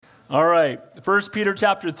All right, 1 Peter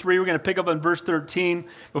chapter 3, we're going to pick up on verse 13.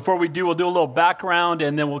 Before we do, we'll do a little background,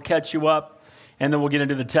 and then we'll catch you up, and then we'll get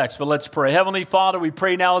into the text. But let's pray. Heavenly Father, we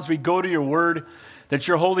pray now as we go to your word that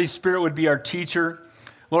your Holy Spirit would be our teacher.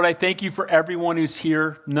 Lord, I thank you for everyone who's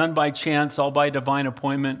here, none by chance, all by divine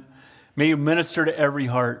appointment. May you minister to every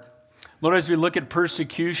heart. Lord, as we look at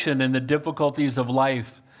persecution and the difficulties of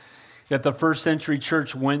life that the first century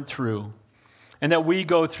church went through, and that we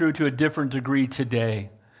go through to a different degree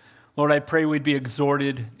today, Lord, I pray we'd be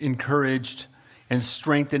exhorted, encouraged, and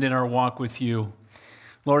strengthened in our walk with you.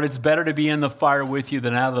 Lord, it's better to be in the fire with you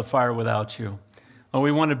than out of the fire without you. Lord,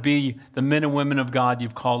 we want to be the men and women of God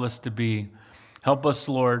you've called us to be. Help us,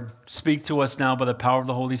 Lord. Speak to us now by the power of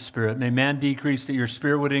the Holy Spirit. May man decrease, that your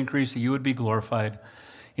Spirit would increase, that you would be glorified.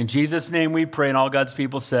 In Jesus' name we pray, and all God's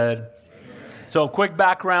people said. Amen. So quick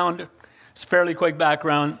background, it's fairly quick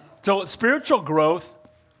background. So spiritual growth,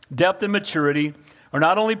 depth, and maturity are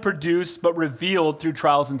not only produced, but revealed through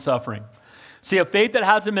trials and suffering. See, a faith that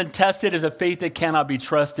hasn't been tested is a faith that cannot be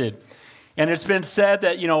trusted. And it's been said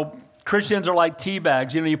that, Christians are like tea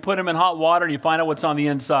bags. You put them in hot water and you find out what's on the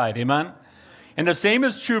inside. Amen? And the same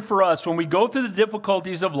is true for us. When we go through the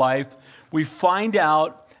difficulties of life, we find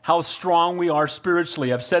out how strong we are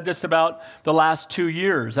spiritually. I've said this about the last 2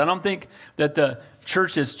 years. I don't think that the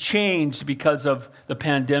church has changed because of the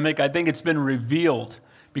pandemic. I think it's been revealed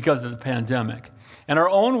because of the pandemic. And our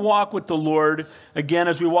own walk with the Lord, again,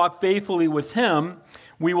 as we walk faithfully with Him,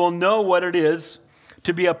 we will know what it is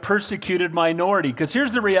to be a persecuted minority. Because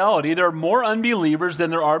here's the reality. There are more unbelievers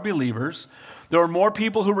than there are believers. There are more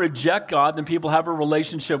people who reject God than people have a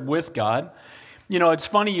relationship with God. It's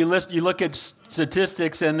funny, you look at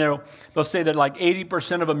statistics and they'll say that like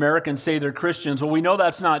 80% of Americans say they're Christians. Well, we know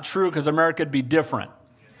that's not true because America would be different.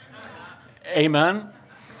 Amen?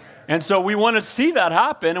 And so we want to see that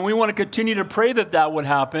happen, and we want to continue to pray that that would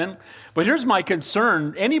happen. But here's my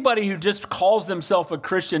concern. Anybody who just calls themselves a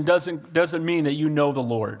Christian doesn't mean that you know the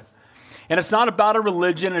Lord. And it's not about a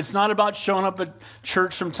religion. It's not about showing up at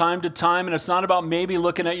church from time to time. And it's not about maybe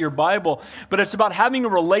looking at your Bible. But it's about having a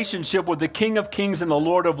relationship with the King of Kings and the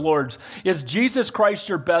Lord of Lords. Is Jesus Christ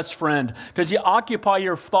your best friend? Does He occupy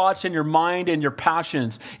your thoughts and your mind and your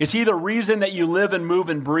passions? Is He the reason that you live and move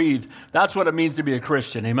and breathe? That's what it means to be a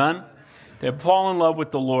Christian. Amen? To fall in love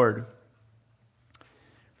with the Lord.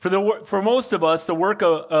 For most of us, the work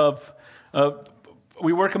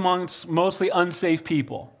we work amongst mostly unsafe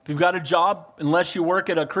people. If you've got a job, unless you work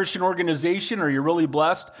at a Christian organization or you're really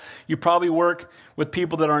blessed, you probably work with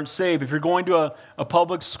people that aren't saved. If you're going to a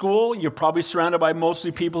public school, you're probably surrounded by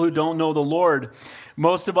mostly people who don't know the Lord.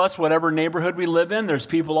 Most of us, whatever neighborhood we live in, there's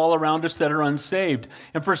people all around us that are unsaved.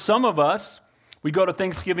 And for some of us, we go to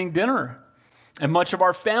Thanksgiving dinner, and much of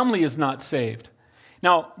our family is not saved.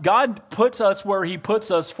 Now, God puts us where He puts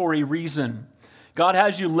us for a reason. God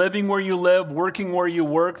has you living where you live, working where you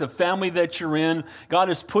work, the family that you're in. God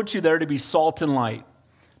has put you there to be salt and light,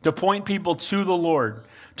 to point people to the Lord,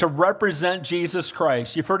 to represent Jesus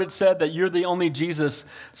Christ. You've heard it said that you're the only Jesus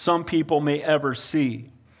some people may ever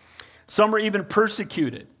see. Some are even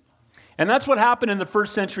persecuted. And that's what happened in the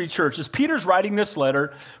first century church. As Peter's writing this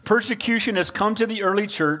letter, persecution has come to the early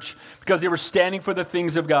church because they were standing for the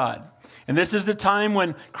things of God. And this is the time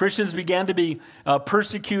when Christians began to be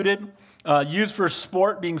persecuted, used for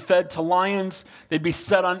sport, being fed to lions. They'd be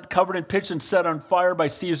covered in pitch and set on fire by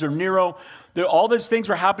Caesar Nero. All those things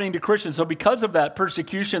were happening to Christians. So because of that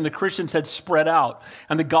persecution, the Christians had spread out,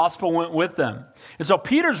 and the gospel went with them. And so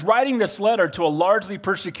Peter's writing this letter to a largely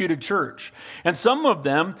persecuted church. And some of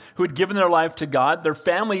them who had given their life to God, their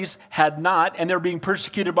families had not, and they're being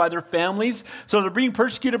persecuted by their families. So they're being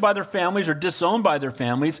persecuted by their families or disowned by their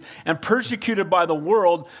families and persecuted by the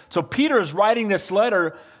world. So Peter is writing this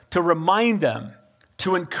letter to remind them,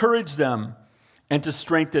 to encourage them, and to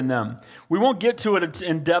strengthen them. We won't get to it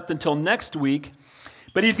in depth until next week,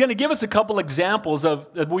 but he's going to give us a couple examples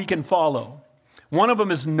that we can follow. One of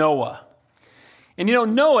them is Noah. And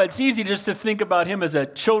Noah, it's easy just to think about him as a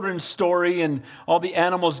children's story and all the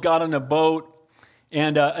animals got on a boat,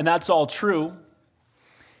 and that's all true.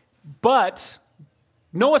 But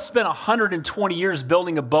Noah spent 120 years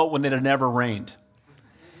building a boat when it had never rained.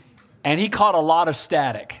 And he caught a lot of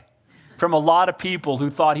static from a lot of people who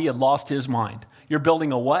thought he had lost his mind. You're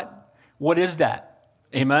building a what? What is that?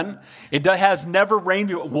 Amen? It has never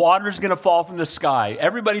rained. Water's going to fall from the sky.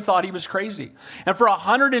 Everybody thought he was crazy. And for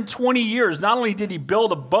 120 years, not only did he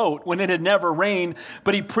build a boat when it had never rained,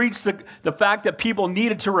 but he preached the fact that people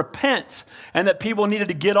needed to repent and that people needed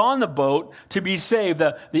to get on the boat to be saved.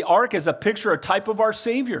 The ark is a picture, a type of our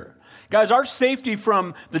Savior. Guys, our safety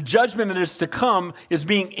from the judgment that is to come is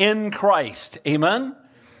being in Christ. Amen?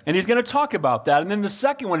 And he's going to talk about that. And then the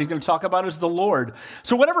second one he's going to talk about is the Lord.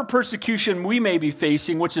 So whatever persecution we may be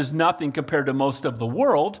facing, which is nothing compared to most of the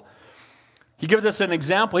world, he gives us an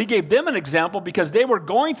example. He gave them an example because they were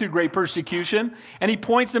going through great persecution, and he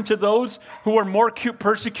points them to those who were more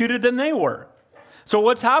persecuted than they were. So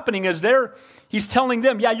what's happening is he's telling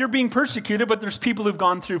them, yeah, you're being persecuted, but there's people who've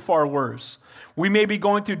gone through far worse. We may be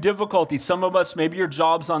going through difficulty. Some of us, maybe your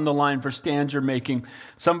job's on the line for stands you're making.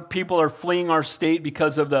 Some people are fleeing our state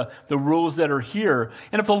because of the rules that are here.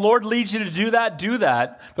 And if the Lord leads you to do that, do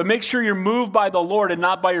that. But make sure you're moved by the Lord and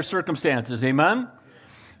not by your circumstances. Amen?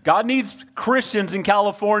 God needs Christians in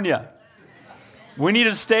California. We need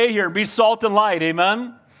to stay here and be salt and light.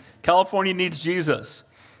 Amen? California needs Jesus.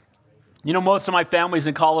 You know, most of my family's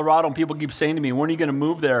in Colorado, and people keep saying to me, when are you going to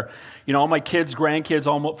move there? You know, all my kids, grandkids,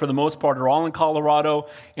 almost, for the most part, are all in Colorado,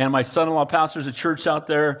 and my son-in-law pastors a church out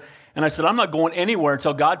there. And I said, I'm not going anywhere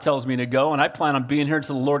until God tells me to go, and I plan on being here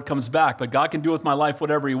until the Lord comes back. But God can do with my life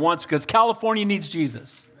whatever he wants, because California needs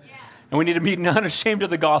Jesus. Yeah. And we need to be unashamed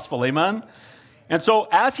of the gospel, amen? And so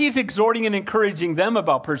as he's exhorting and encouraging them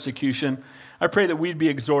about persecution, I pray that we'd be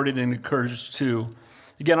exhorted and encouraged too.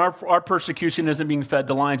 Again, our persecution isn't being fed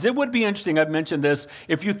to lions. It would be interesting, I've mentioned this,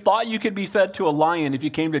 if you thought you could be fed to a lion if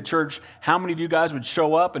you came to church, how many of you guys would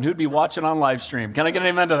show up and who'd be watching on live stream? Can I get an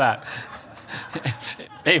amen to that?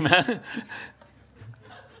 Amen.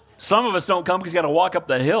 Some of us don't come because you got to walk up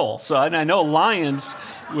the hill. So I know lions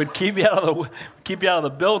would keep you out of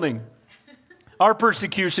the building. Our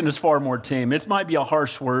persecution is far more tame. It might be a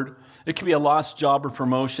harsh word. It could be a lost job or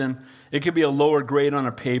promotion. It could be a lower grade on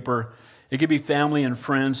a paper. It could be family and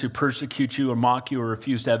friends who persecute you or mock you or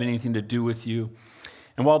refuse to have anything to do with you.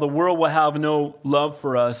 And while the world will have no love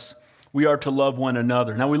for us, we are to love one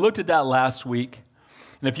another. Now, we looked at that last week.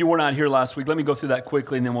 And if you were not here last week, let me go through that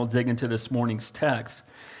quickly, and then we'll dig into this morning's text.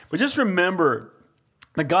 But just remember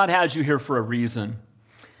that God has you here for a reason.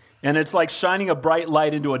 And it's like shining a bright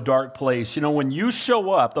light into a dark place. You know, when you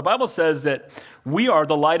show up, the Bible says that we are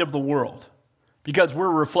the light of the world because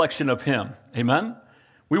we're a reflection of him. Amen?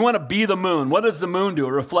 We want to be the moon. What does the moon do?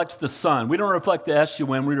 It reflects the sun. We don't reflect the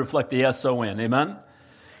S-U-N, we reflect the S-O-N. Amen?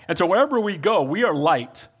 And so wherever we go, we are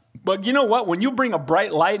light. But you know what? When you bring a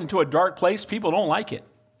bright light into a dark place, people don't like it.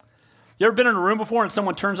 You ever been in a room before and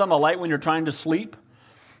someone turns on the light when you're trying to sleep?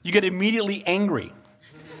 You get immediately angry.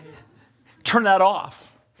 Turn that off.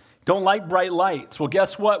 Don't like bright lights. Well,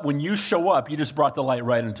 guess what? When you show up, you just brought the light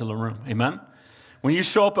right into the room. Amen? When you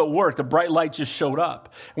show up at work, the bright light just showed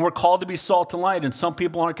up. And we're called to be salt and light, and some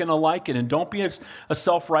people aren't going to like it. And don't be a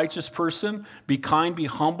self-righteous person. Be kind, be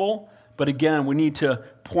humble. But again, we need to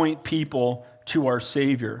point people to our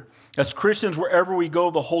Savior. As Christians, wherever we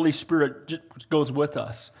go, the Holy Spirit goes with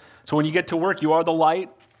us. So when you get to work, you are the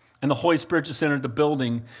light, and the Holy Spirit just entered the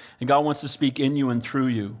building, and God wants to speak in you and through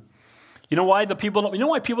you. You know why people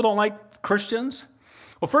don't like Christians?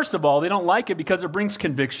 Well, first of all, they don't like it because it brings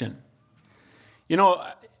conviction. You know,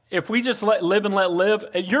 if we just let live,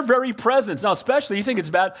 your very presence, now especially you think it's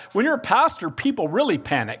bad, when you're a pastor, people really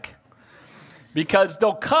panic because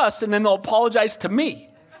they'll cuss and then they'll apologize to me.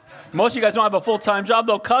 Most of you guys don't have a full-time job.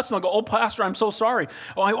 They'll cuss and they'll go, oh, pastor, I'm so sorry.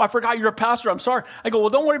 Oh, I forgot you're a pastor. I'm sorry. I go, well,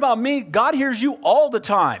 don't worry about me. God hears you all the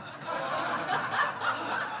time.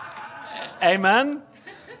 Amen?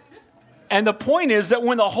 And the point is that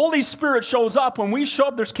when the Holy Spirit shows up, when we show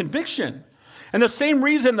up, there's conviction. And the same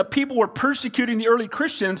reason the people were persecuting the early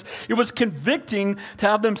Christians, it was convicting to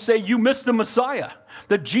have them say, you missed the Messiah,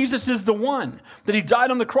 that Jesus is the one, that he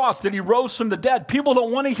died on the cross, that he rose from the dead. People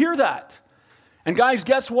don't want to hear that. And guys,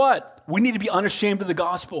 guess what? We need to be unashamed of the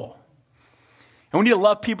gospel. And we need to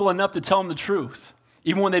love people enough to tell them the truth,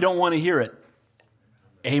 even when they don't want to hear it.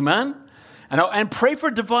 Amen? And pray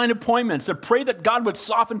for divine appointments, and pray that God would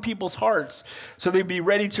soften people's hearts so they'd be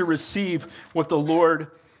ready to receive what the Lord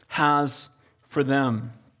has for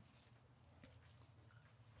them.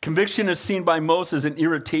 Conviction is seen by most as an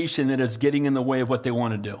irritation that is getting in the way of what they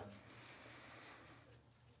want to do.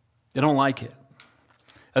 They don't like it.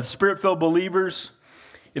 As Spirit-filled believers,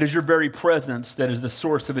 it is your very presence that is the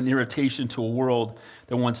source of an irritation to a world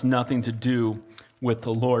that wants nothing to do with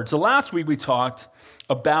the Lord. So last week we talked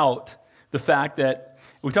about the fact that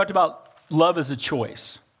we talked about love as a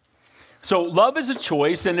choice. So love is a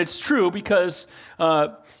choice, and it's true because,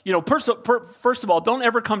 first of all, don't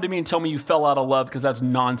ever come to me and tell me you fell out of love because that's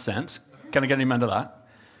nonsense. Can I get an amen to that?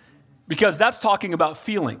 Because that's talking about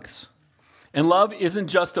feelings. And love isn't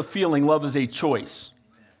just a feeling. Love is a choice.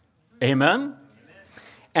 Amen?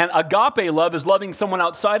 And agape love is loving someone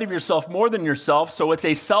outside of yourself more than yourself. So it's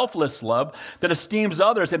a selfless love that esteems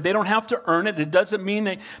others, and they don't have to earn it. It doesn't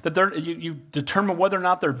mean you determine whether or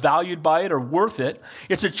not they're valued by it or worth it.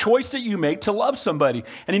 It's a choice that you make to love somebody.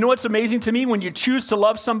 And you know what's amazing to me? When you choose to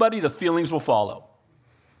love somebody, the feelings will follow.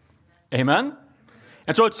 Amen?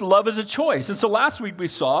 And so it's love is a choice. And so last week we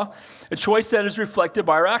saw a choice that is reflected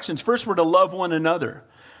by our actions. First, we're to love one another.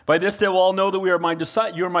 By this, they will all know that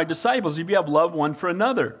you are my disciples if you have love one for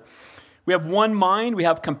another. We have one mind.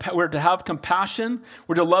 We're to have compassion.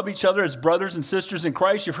 We're to love each other as brothers and sisters in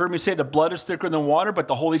Christ. You've heard me say the blood is thicker than water, but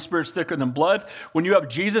the Holy Spirit's thicker than blood. When you have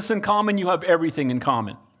Jesus in common, you have everything in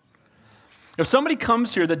common. If somebody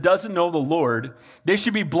comes here that doesn't know the Lord, they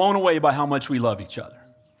should be blown away by how much we love each other.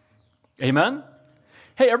 Amen?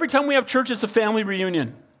 Hey, every time we have church, it's a family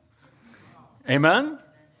reunion. Amen?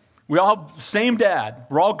 We all have the same dad.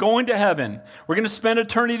 We're all going to heaven. We're going to spend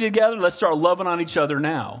eternity together. Let's start loving on each other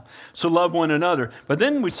now. So love one another. But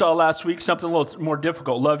then we saw last week something a little more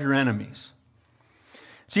difficult. Love your enemies.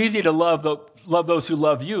 It's easy to love those who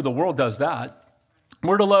love you. The world does that.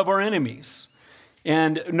 We're to love our enemies.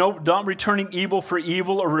 And not returning evil for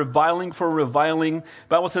evil or reviling for reviling. The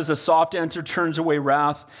Bible says a soft answer turns away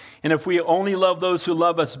wrath. And if we only love those who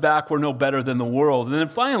love us back, we're no better than the world. And then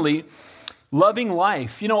finally, loving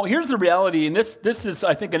life. You know, here's the reality, and this is,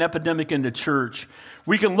 I think, an epidemic in the church.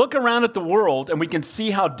 We can look around at the world, and we can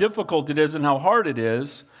see how difficult it is and how hard it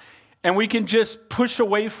is, and we can just push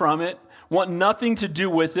away from it, want nothing to do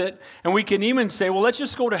with it, and we can even say, well, let's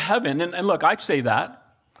just go to heaven. And look, I'd say that.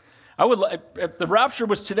 If the rapture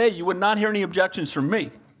was today, you would not hear any objections from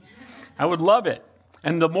me. I would love it.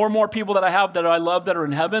 And the more and more people that I have that I love that are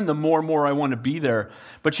in heaven, the more and more I want to be there.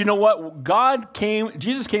 But you know what?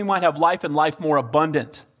 Jesus came might have life and life more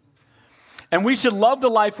abundant. And we should love the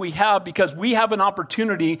life we have because we have an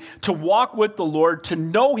opportunity to walk with the Lord, to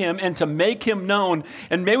know him and to make him known.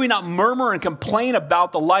 And may we not murmur and complain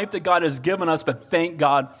about the life that God has given us, but thank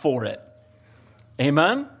God for it.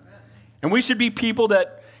 Amen? And we should be people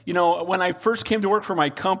that, you know, when I first came to work for my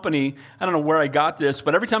company, I don't know where I got this,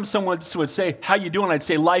 but every time someone would say, how you doing? I'd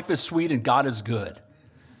say, life is sweet and God is good.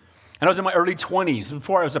 And I was in my early 20s,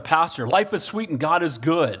 before I was a pastor. Life is sweet and God is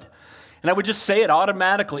good. And I would just say it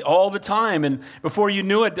automatically all the time. And before you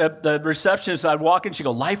knew it, the receptionist, I'd walk in, she'd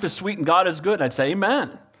go, life is sweet and God is good. And I'd say,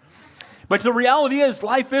 amen. But the reality is,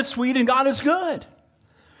 life is sweet and God is good.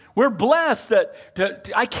 We're blessed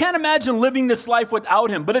I can't imagine living this life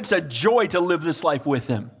without him, but it's a joy to live this life with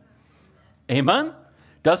him. Amen?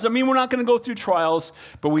 Doesn't mean we're not going to go through trials,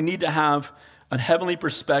 but we need to have a heavenly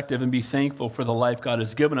perspective and be thankful for the life God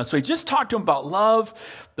has given us. So he just talked to him about love,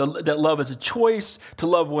 that love is a choice, to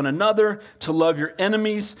love one another, to love your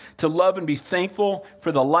enemies, to love and be thankful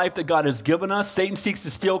for the life that God has given us. Satan seeks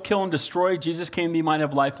to steal, kill, and destroy. Jesus came that he might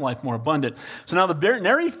have life and life more abundant. So now the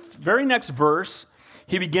very next verse,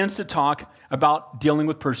 he begins to talk about dealing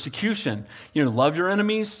with persecution. You know, love your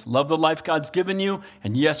enemies, love the life God's given you,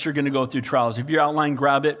 and yes, you're going to go through trials. If your outline,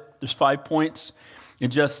 grab it. There's 5 points in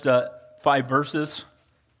just 5 verses.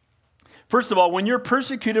 First of all, when you're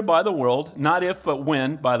persecuted by the world, not if, but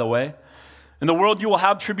when, by the way, in the world you will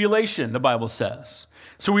have tribulation, the Bible says.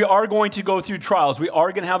 So we are going to go through trials. We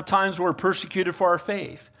are going to have times where we're persecuted for our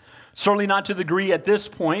faith. Certainly not to the degree at this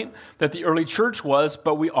point that the early church was,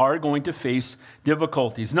 but we are going to face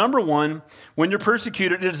difficulties. Number one, when you're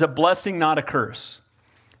persecuted, it is a blessing, not a curse.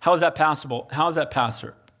 How is that possible?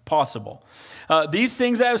 Possible? These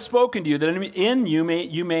things I have spoken to you, that in you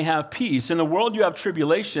may have peace. In the world you have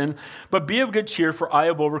tribulation, but be of good cheer, for I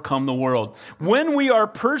have overcome the world. When we are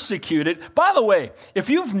persecuted, by the way, if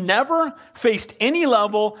you've never faced any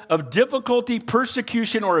level of difficulty,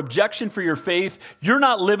 persecution, or objection for your faith, you're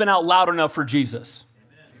not living out loud enough for Jesus.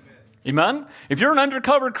 Amen? If you're an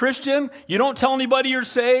undercover Christian, you don't tell anybody you're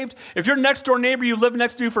saved. If your next door neighbor you live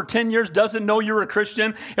next to for 10 years doesn't know you're a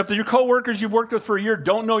Christian. If your coworkers you've worked with for a year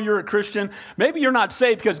don't know you're a Christian, maybe you're not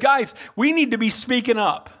saved. Because guys, we need to be speaking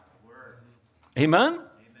up. Amen?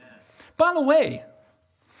 By the way,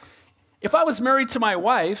 if I was married to my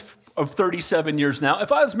wife of 37 years now,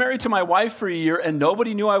 if I was married to my wife for a year and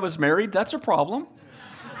nobody knew I was married, that's a problem.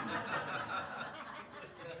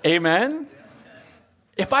 Amen?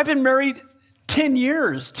 If I've been married 10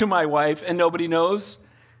 years to my wife and nobody knows,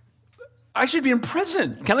 I should be in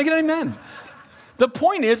prison. Can I get an amen? The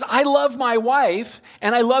point is, I love my wife,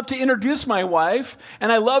 and I love to introduce my wife,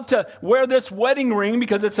 and I love to wear this wedding ring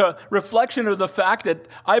because it's a reflection of the fact that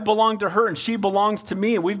I belong to her and she belongs to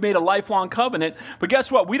me, and we've made a lifelong covenant. But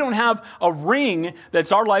guess what? We don't have a ring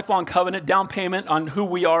that's our lifelong covenant, down payment on who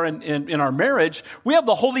we are in our marriage. We have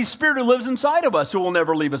the Holy Spirit who lives inside of us, who will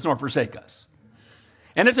never leave us nor forsake us.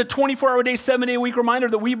 And it's a 24-hour day, 7-day a week reminder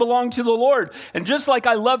that we belong to the Lord. And just like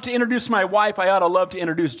I love to introduce my wife, I ought to love to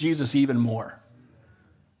introduce Jesus even more.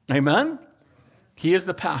 Amen? He is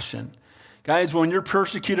the passion. Guys, when you're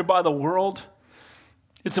persecuted by the world,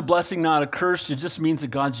 it's a blessing, not a curse. It just means that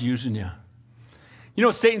God's using you. You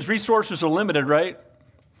know, Satan's resources are limited, right?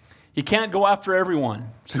 He can't go after everyone.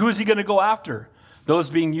 So who is he going to go after? Those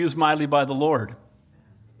being used mightily by the Lord.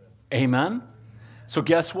 Amen? So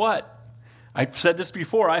guess what? I've said this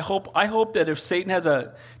before. I hope that if Satan has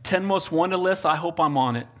a 10 most wanted list, I hope I'm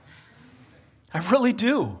on it. I really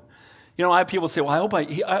do. You know, I have people say, well, I hope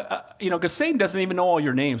because Satan doesn't even know all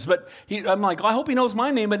your names. But I'm like, I hope he knows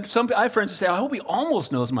my name. And I have friends who say, I hope he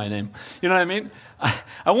almost knows my name. You know what I mean?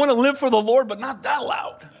 I want to live for the Lord, but not that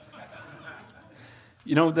loud.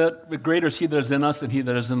 You know, that greater is he that is in us than he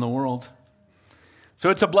that is in the world. So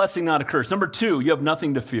it's a blessing, not a curse. Number 2, you have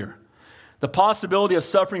nothing to fear. The possibility of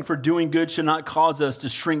suffering for doing good should not cause us to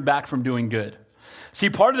shrink back from doing good. See,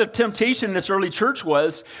 part of the temptation in this early church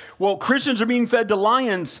was, well, Christians are being fed to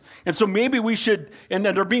lions, and so maybe we should, and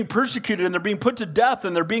then they're being persecuted, and they're being put to death,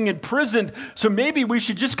 and they're being imprisoned, so maybe we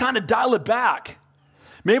should just kind of dial it back.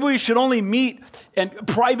 Maybe we should only meet and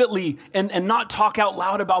privately and not talk out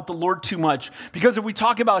loud about the Lord too much. Because if we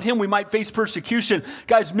talk about him, we might face persecution.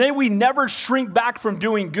 Guys, may we never shrink back from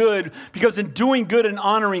doing good, because in doing good and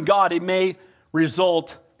honoring God, it may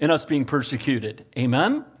result in us being persecuted.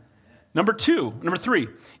 Amen? Number 3,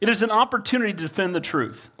 it is an opportunity to defend the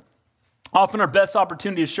truth. Often our best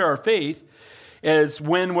opportunity to share our faith is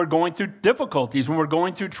when we're going through difficulties, when we're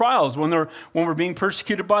going through trials, when we're being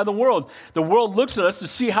persecuted by the world. The world looks at us to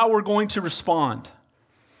see how we're going to respond.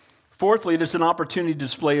 Fourthly, it is an opportunity to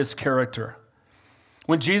display his character.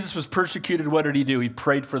 When Jesus was persecuted, what did he do? He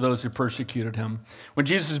prayed for those who persecuted him. When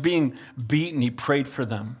Jesus was being beaten, he prayed for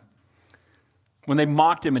them. When they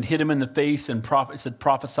mocked him and hit him in the face and said,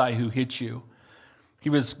 prophesy who hit you, he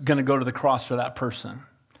was going to go to the cross for that person.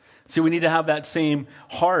 See, we need to have that same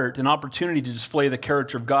heart and opportunity to display the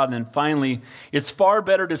character of God. And then finally, it's far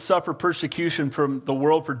better to suffer persecution from the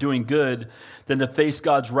world for doing good than to face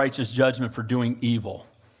God's righteous judgment for doing evil.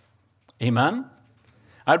 Amen?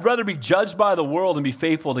 I'd rather be judged by the world and be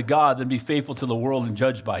faithful to God than be faithful to the world and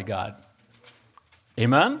judged by God.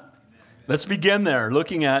 Amen? Let's begin there,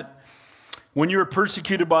 looking at when you are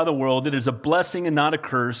persecuted by the world, it is a blessing and not a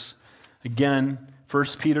curse. Again, 1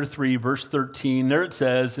 Peter 3, verse 13, there it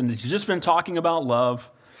says, and he's just been talking about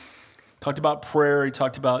love, talked about prayer, he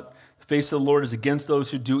talked about the face of the Lord is against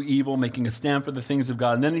those who do evil, making a stand for the things of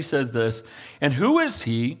God. And then he says this, and who is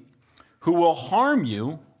he who will harm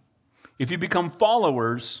you if you become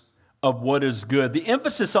followers of what is good? The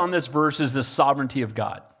emphasis on this verse is the sovereignty of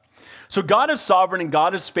God. So God is sovereign and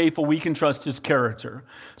God is faithful. We can trust his character.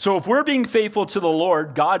 So if we're being faithful to the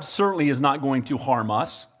Lord, God certainly is not going to harm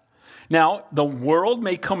us. Now, the world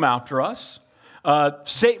may come after us. By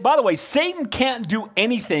the way, Satan can't do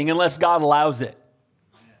anything unless God allows it.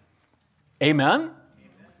 Amen?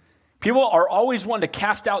 People are always wanting to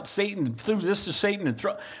cast out Satan and throw this to Satan and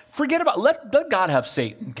forget about, let God have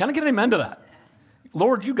Satan. Can I get an amen to that?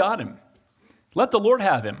 Lord, you got him. Let the Lord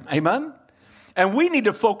have him. Amen? And we need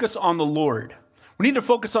to focus on the Lord. We need to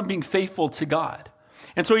focus on being faithful to God.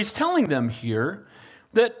 And so he's telling them here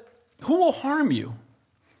that who will harm you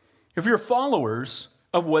if you're followers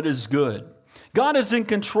of what is good? God is in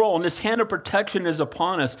control, and his hand of protection is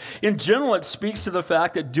upon us. In general, it speaks to the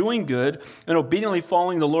fact that doing good and obediently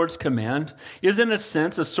following the Lord's command is, in a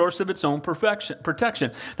sense, a source of its own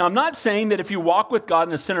protection. Now, I'm not saying that if you walk with God in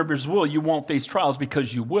the center of his will, you won't face trials,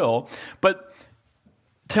 because you will. But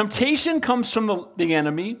temptation comes from the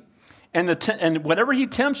enemy, and whatever he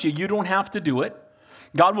tempts you, you don't have to do it.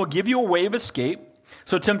 God will give you a way of escape.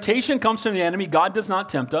 So temptation comes from the enemy. God does not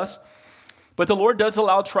tempt us. But the Lord does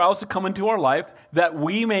allow trials to come into our life that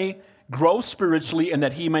we may grow spiritually and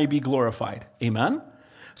that he may be glorified. Amen?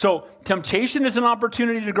 So temptation is an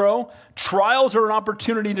opportunity to grow. Trials are an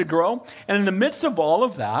opportunity to grow. And in the midst of all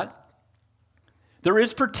of that, there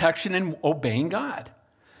is protection in obeying God.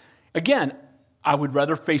 Again, I would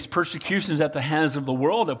rather face persecutions at the hands of the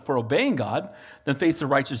world for obeying God than face the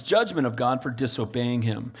righteous judgment of God for disobeying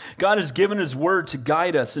him. God has given his word to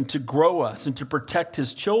guide us and to grow us and to protect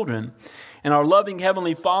his children. And our loving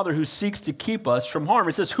heavenly Father who seeks to keep us from harm.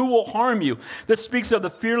 It says, who will harm you? That speaks of the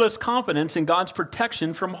fearless confidence in God's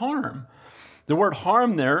protection from harm. The word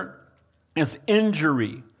harm there is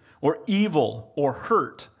injury or evil or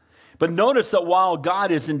hurt. But notice that while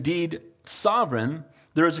God is indeed sovereign,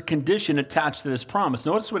 there is a condition attached to this promise.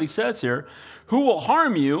 Notice what he says here. Who will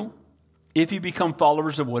harm you if you become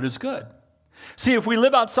followers of what is good? See, if we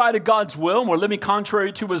live outside of God's will and we're living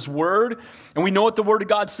contrary to his word, and we know what the word of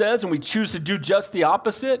God says, and we choose to do just the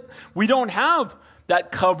opposite, we don't have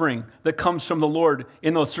that covering that comes from the Lord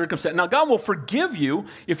in those circumstances. Now, God will forgive you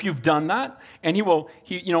if you've done that, and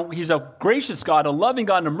he's a gracious God, a loving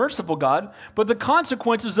God, and a merciful God, but the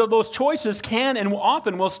consequences of those choices can and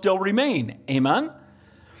often will still remain. Amen?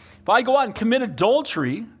 If I go out and commit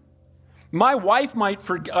adultery, my wife might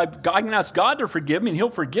I can ask God to forgive me, and he'll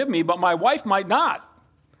forgive me, but my wife might not.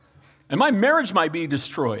 And my marriage might be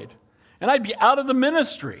destroyed, and I'd be out of the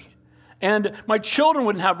ministry. And my children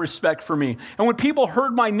wouldn't have respect for me. And when people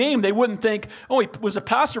heard my name, they wouldn't think, oh, he was a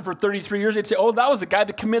pastor for 33 years. They'd say, oh, that was the guy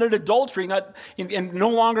that committed adultery and no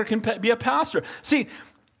longer can be a pastor. See,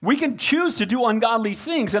 we can choose to do ungodly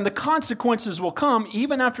things, and the consequences will come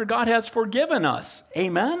even after God has forgiven us.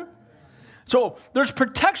 Amen? So there's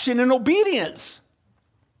protection in obedience.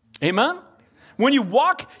 Amen? When you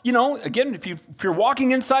walk, again, if you're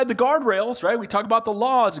walking inside the guardrails, right? We talk about the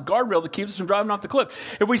law as a guardrail that keeps us from driving off the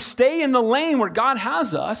cliff. If we stay in the lane where God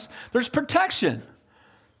has us, there's protection.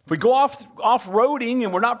 If we go off-roading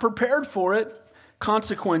and we're not prepared for it,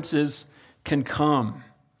 consequences can come.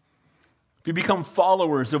 If you become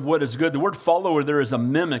followers of what is good, the word follower there is a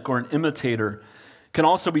mimic or an imitator. Can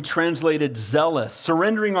also be translated zealous,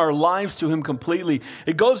 surrendering our lives to him completely.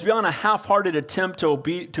 It goes beyond a half-hearted attempt to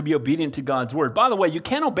be obedient to God's word. By the way, you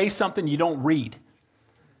can't obey something you don't read.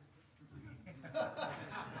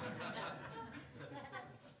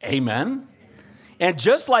 Amen? And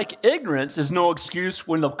just like ignorance is no excuse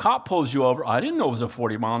when the cop pulls you over, I didn't know it was a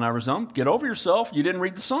 40-mile-an-hour zone. Get over yourself. You didn't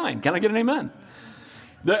read the sign. Can I get an amen?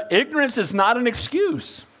 The ignorance is not an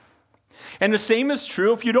excuse. And the same is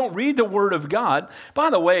true if you don't read the Word of God. By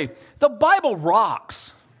the way, the Bible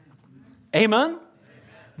rocks. Amen?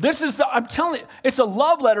 I'm telling you, it's a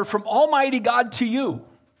love letter from Almighty God to you.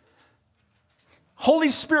 Holy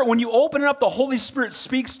Spirit, when you open it up, the Holy Spirit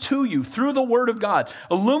speaks to you through the Word of God,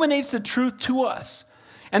 illuminates the truth to us.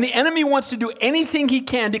 And the enemy wants to do anything he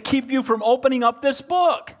can to keep you from opening up this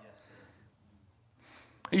book.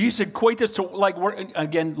 You used to equate this to,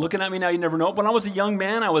 again, looking at me now, you never know. When I was a young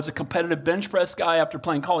man, I was a competitive bench press guy. After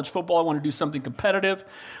playing college football, I wanted to do something competitive.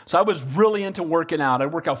 So I was really into working out.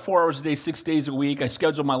 I'd work out 4 hours a day, 6 days a week. I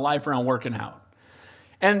scheduled my life around working out.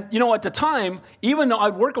 And, at the time, even though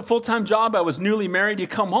I'd work a full-time job, I was newly married, you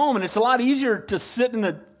come home, and it's a lot easier to sit in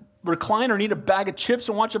a recliner and eat a bag of chips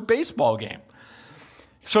and watch a baseball game.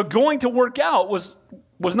 So going to work out was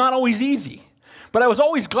not always easy. But I was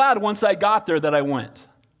always glad once I got there that I went.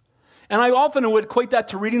 And I often would equate that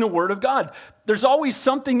to reading the Word of God. There's always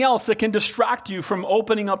something else that can distract you from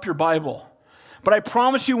opening up your Bible. But I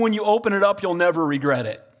promise you, when you open it up, you'll never regret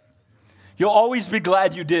it. You'll always be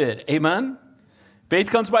glad you did. Amen? Faith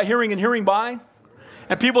comes by hearing, and hearing by.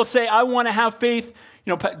 And people say, I want to have faith.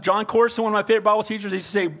 John Corson, one of my favorite Bible teachers, he used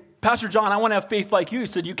to say, Pastor John, I want to have faith like you. He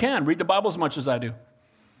said, you can. Read the Bible as much as I do.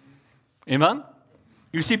 Amen?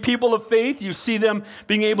 You see people of faith, you see them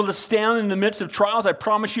being able to stand in the midst of trials. I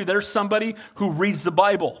promise you there's somebody who reads the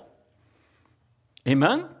Bible.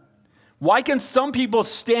 Amen? Why can some people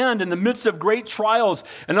stand in the midst of great trials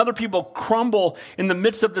and other people crumble in the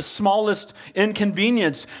midst of the smallest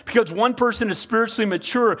inconvenience? Because one person is spiritually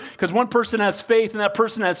mature, because one person has faith, and that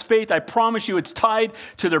person has faith, I promise you it's tied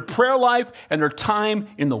to their prayer life and their time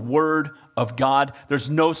in the Word of God. There's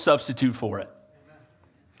no substitute for it.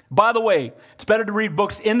 By the way, it's better to read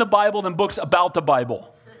books in the Bible than books about the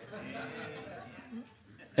Bible.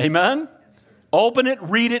 Amen? Open it,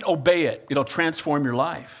 read it, obey it. It'll transform your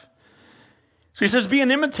life. So he says, be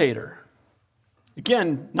an imitator.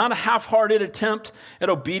 Again, not a half-hearted attempt at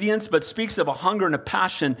obedience, but speaks of a hunger and a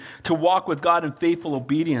passion to walk with God in faithful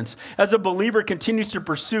obedience. As a believer continues to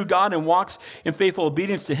pursue God and walks in faithful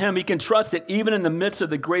obedience to him, he can trust that even in the midst of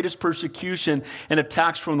the greatest persecution and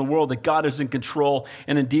attacks from the world, that God is in control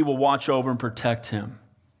and indeed will watch over and protect him.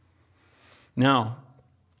 Now,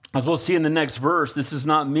 as we'll see in the next verse, this does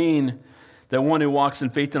not mean that one who walks in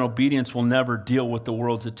faith and obedience will never deal with the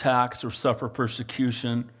world's attacks or suffer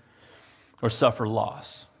persecution or suffer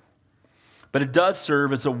loss. But it does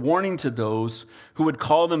serve as a warning to those who would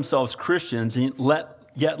call themselves Christians and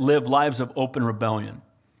yet live lives of open rebellion.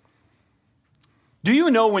 Do you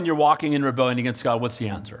know when you're walking in rebellion against God, what's the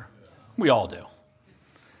answer? We all do.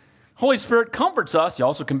 Holy Spirit comforts us, he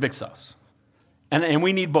also convicts us. And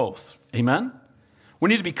we need both. Amen? We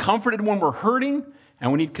need to be comforted when we're hurting,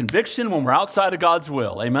 and we need conviction when we're outside of God's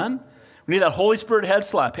will. Amen? We need that Holy Spirit head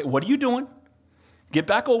slap. Hey, what are you doing? Get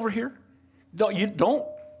back over here. Don't.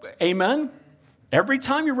 Amen? Every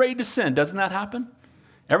time you're ready to sin, doesn't that happen?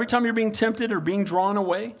 Every time you're being tempted or being drawn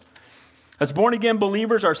away. As born-again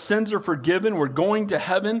believers, our sins are forgiven. We're going to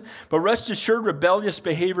heaven. But rest assured, rebellious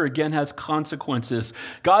behavior, again, has consequences.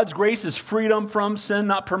 God's grace is freedom from sin,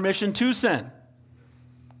 not permission to sin.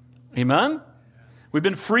 Amen? We've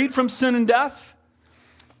been freed from sin and death,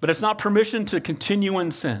 but it's not permission to continue in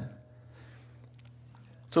sin.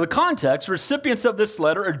 So the context, recipients of this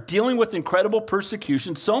letter are dealing with incredible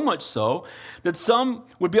persecution, so much so that some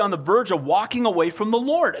would be on the verge of walking away from the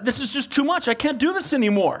Lord. This is just too much. I can't do this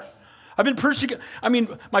anymore. I've been persecuted.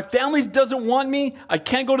 My family doesn't want me. I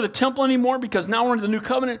can't go to the temple anymore because now we're in the new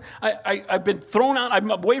covenant. I've been thrown out.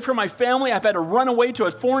 I'm away from my family. I've had to run away to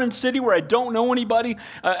a foreign city where I don't know anybody.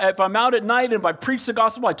 If I'm out at night and if I preach the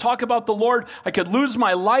gospel, I talk about the Lord, I could lose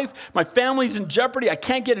my life. My family's in jeopardy. I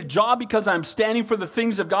can't get a job because I'm standing for the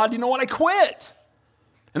things of God. You know what? I quit.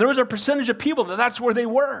 And there was a percentage of people that's where they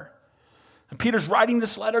were. And Peter's writing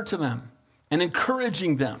this letter to them and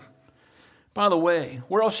encouraging them. By the way,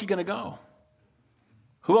 where else are you going to go?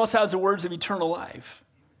 Who else has the words of eternal life?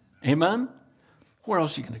 Amen? Where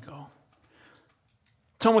else are you going to go?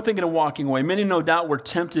 Some were thinking of walking away. Many, no doubt, were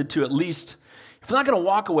tempted to at least, if they're not going to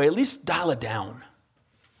walk away, at least dial it down.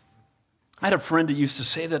 I had a friend that used to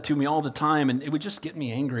say that to me all the time, and it would just get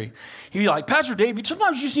me angry. He'd be like, Pastor Dave,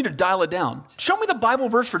 sometimes you just need to dial it down. Show me the Bible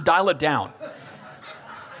verse for dial it down.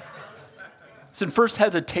 It's in First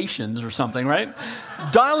Hesitations or something, right?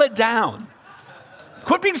 Dial it down.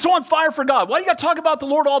 Quit being so on fire for God. Why do you got to talk about the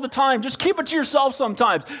Lord all the time? Just keep it to yourself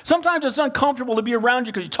sometimes. Sometimes it's uncomfortable to be around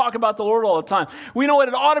you because you talk about the Lord all the time. We know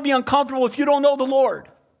it ought to be uncomfortable if you don't know the Lord.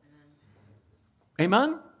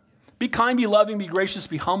 Amen? Be kind, be loving, be gracious,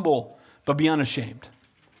 be humble, but be unashamed.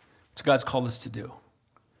 That's what God's called us to do.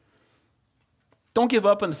 Don't give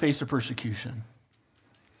up in the face of persecution.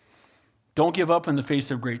 Don't give up in the face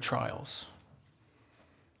of great trials.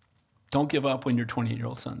 Don't give up when your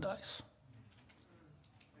 28-year-old son dies.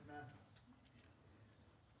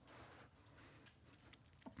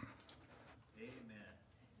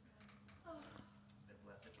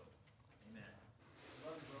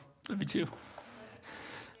 Love you too.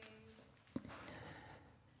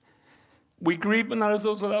 We grieve, but not as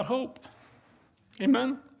those without hope.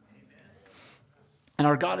 Amen? And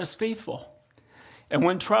our God is faithful. And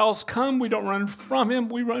when trials come, we don't run from him,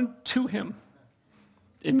 we run to him.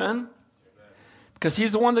 Amen? Because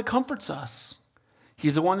he's the one that comforts us.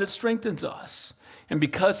 He's the one that strengthens us. And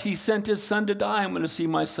because he sent his son to die, I'm going to see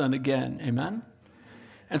my son again. Amen?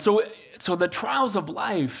 And so the trials of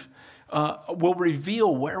life will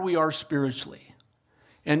reveal where we are spiritually.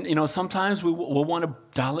 And, sometimes we'll want to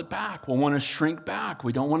dial it back. We'll want to shrink back.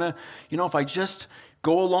 We don't want to, if I just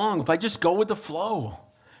go along, if I just go with the flow,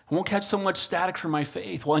 I won't catch so much static from my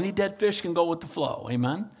faith. Well, any dead fish can go with the flow.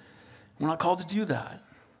 Amen? We're not called to do that.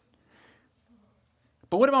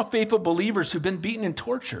 But what about faithful believers who've been beaten and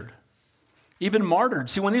tortured? Even martyred.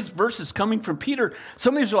 See, when these verses coming from Peter,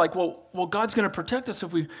 some of these are like, well, God's going to protect us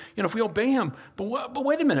if we obey him. But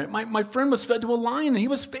wait a minute, my friend was fed to a lion and he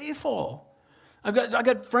was faithful. I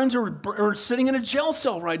got friends who are sitting in a jail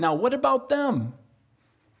cell right now. What about them?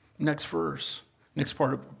 Next verse, next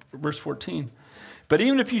part of verse 14. But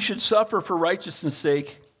even if you should suffer for righteousness'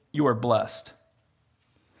 sake, you are blessed.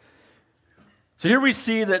 So here we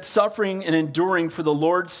see that suffering and enduring for the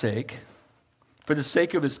Lord's sake, for the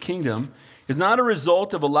sake of his kingdom, is not a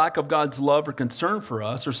result of a lack of God's love or concern for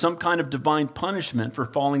us or some kind of divine punishment for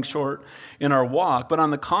falling short in our walk, but on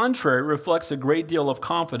the contrary, it reflects a great deal of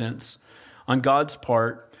confidence on God's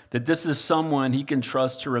part that this is someone he can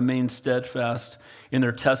trust to remain steadfast in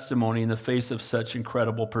their testimony in the face of such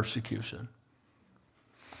incredible persecution.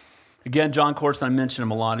 Again, John Corson, I mention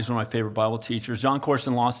him a lot. He's one of my favorite Bible teachers. John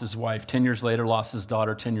Corson lost his wife. 10 years later, lost his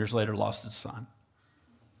daughter. 10 years later, lost his son.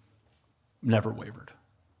 Never wavered.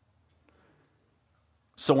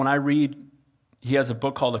 So when I read, he has a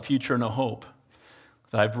book called A Future No Hope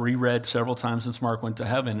that I've reread several times since Mark went to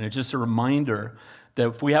heaven. And it's just a reminder that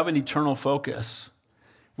if we have an eternal focus,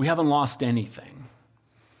 we haven't lost anything.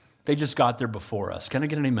 They just got there before us. Can I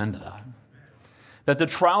get an amen to that? That the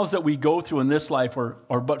trials that we go through in this life are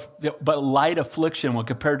but light affliction when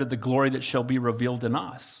compared to the glory that shall be revealed in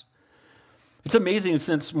us. It's amazing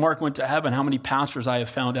since Mark went to heaven how many pastors I have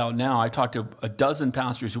found out now. I talked to a dozen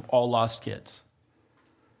pastors who've all lost kids.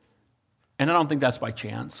 And I don't think that's by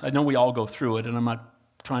chance. I know we all go through it, and I'm not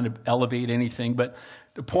trying to elevate anything, but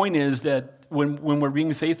the point is that when we're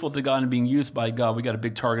being faithful to God and being used by God, we got a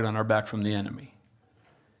big target on our back from the enemy.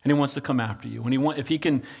 And he wants to come after you. If he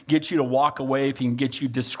can get you to walk away, if he can get you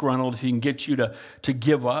disgruntled, if he can get you to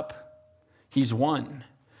give up, he's won.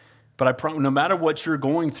 But I promise, no matter what you're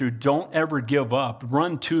going through, don't ever give up.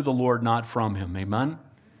 Run to the Lord, not from him. Amen?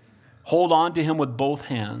 Hold on to him with both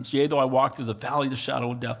hands. Yea, though I walk through the valley of the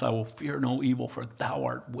shadow of death, I will fear no evil, for thou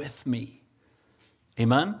art with me.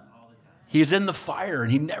 Amen? He is in the fire,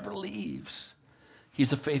 and he never leaves.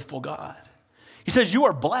 He's a faithful God. He says, you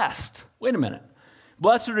are blessed. Wait a minute.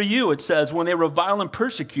 Blessed are you, it says, when they revile and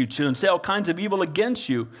persecute you and say all kinds of evil against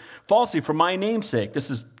you, falsely for my name's sake. This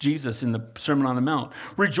is Jesus in the Sermon on the Mount.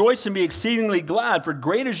 Rejoice and be exceedingly glad, for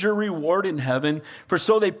great is your reward in heaven, for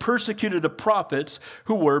so they persecuted the prophets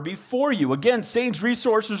who were before you. Again, Satan's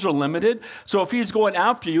resources are limited, so if he's going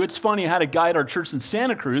after you, it's funny, I had a guy at our church in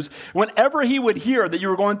Santa Cruz. Whenever he would hear that you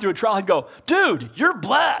were going through a trial, he'd go, dude, you're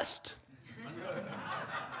blessed.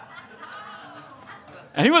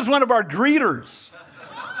 And he was one of our greeters.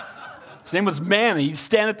 His name was Manny. He'd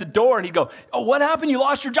stand at the door and he'd go, oh, what happened? You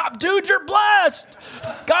lost your job? Dude, you're blessed.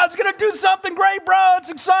 God's going to do something great, bro. It's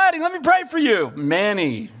exciting. Let me pray for you.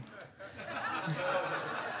 Manny.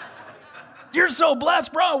 You're so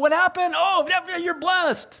blessed, bro. What happened? Oh, yeah, you're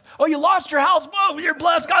blessed. Oh, you lost your house? Whoa, you're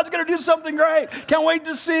blessed. God's going to do something great. Can't wait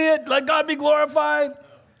to see it. Let God be glorified.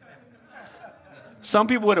 Some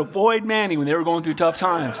people would avoid Manny when they were going through tough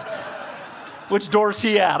times. Which door's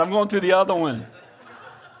he at? I'm going through the other one.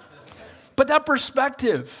 But that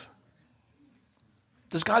perspective,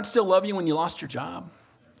 does God still love you when you lost your job?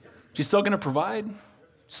 Is he still going to provide?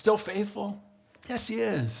 Still faithful? Yes, he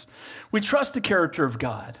is. We trust the character of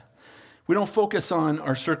God. We don't focus on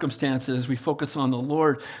our circumstances. We focus on the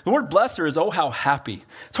Lord. The word blessed is, oh, how happy.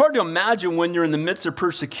 It's hard to imagine when you're in the midst of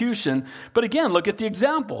persecution. But again, look at the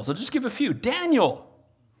examples. I'll just give a few. Daniel's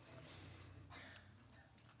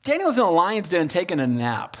in a lion's den taking a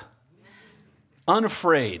nap,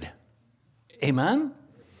 unafraid. Amen?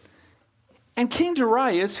 And King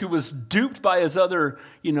Darius, who was duped by his other,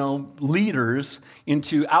 leaders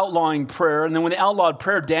into outlawing prayer, and then when they outlawed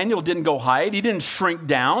prayer, Daniel didn't go hide. He didn't shrink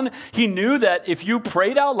down. He knew that if you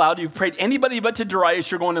prayed out loud, you prayed anybody but to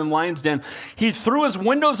Darius, you're going in the lion's den. He threw his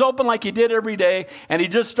windows open like he did every day, and he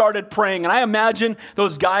just started praying. And I imagine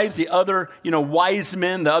those guys, the other, wise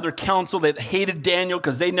men, the other council that hated Daniel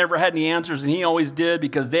because they never had any answers, and he always did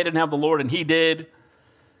because they didn't have the Lord, and he did.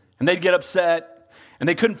 And they'd get upset, and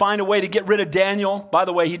they couldn't find a way to get rid of Daniel. By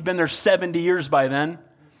the way, he'd been there 70 years by then.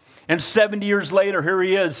 And 70 years later, here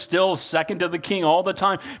he is, still second to the king all the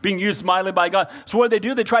time, being used mightily by God. So what did they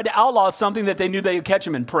do? They tried to outlaw something that they knew they could catch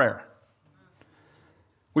him in prayer.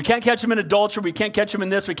 We can't catch him in adultery. We can't catch him in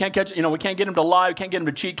this. We can't catch, we can't get him to lie. We can't get him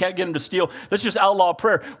to cheat. Can't get him to steal. Let's just outlaw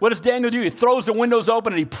prayer. What does Daniel do? He throws the windows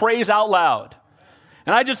open and he prays out loud.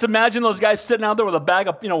 And I just imagine those guys sitting out there with a bag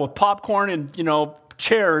of, with popcorn and,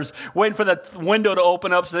 chairs, waiting for that window to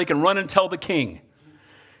open up so they can run and tell the king.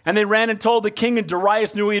 And they ran and told the king, and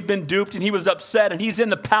Darius knew he had been duped, and he was upset, and he's in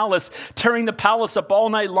the palace, tearing the palace up all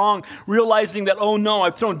night long, realizing that, oh no,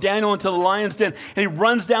 I've thrown Daniel into the lion's den. And he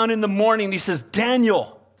runs down in the morning, and he says,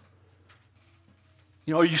 Daniel,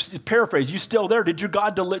 you paraphrase, you still there? Did your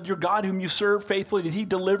God whom you serve faithfully, did he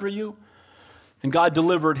deliver you? And God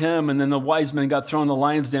delivered him, and then the wise men got thrown in the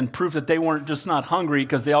lion's den, proof that they weren't just not hungry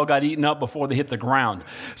because they all got eaten up before they hit the ground.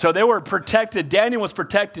 So they were protected. Daniel was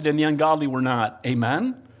protected, and the ungodly were not.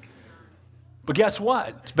 Amen? But guess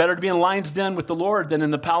what? It's better to be in the lion's den with the Lord than in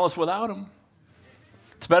the palace without him.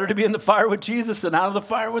 It's better to be in the fire with Jesus than out of the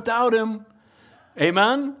fire without him.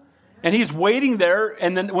 Amen? And he's waiting there,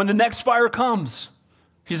 and then when the next fire comes,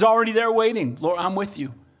 he's already there waiting. Lord, I'm with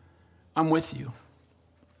you. I'm with you.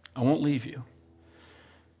 I won't leave you.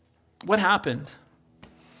 What happened?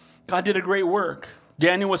 God did a great work.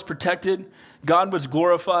 Daniel was protected. God was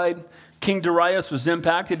glorified. King Darius was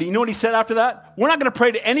impacted. And you know what he said after that? We're not going to pray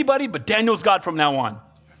to anybody but Daniel's God from now on.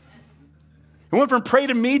 He went from pray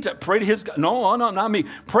to me to pray to his God. No, not me.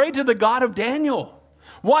 Pray to the God of Daniel.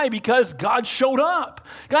 Why? Because God showed up.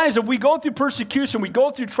 Guys, if we go through persecution, we go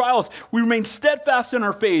through trials, we remain steadfast in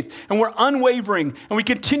our faith, and we're unwavering, and we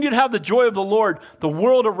continue to have the joy of the Lord, the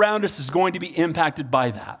world around us is going to be impacted by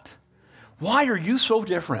that. Why are you so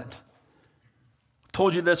different? I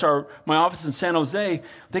told you this, my office in San Jose,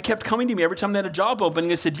 they kept coming to me every time they had a job opening.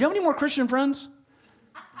 They said, do you have any more Christian friends?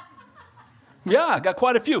 Yeah, I got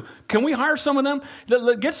quite a few. Can we hire some of them?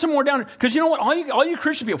 Get some more down. Because you know what? All you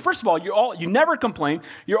Christian people, first of all, you never complain.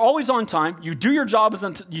 You're always on time. You do your job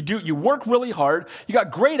you work really hard. You got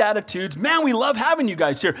great attitudes. Man, we love having you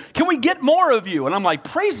guys here. Can we get more of you? And I'm like,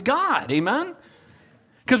 praise God, amen?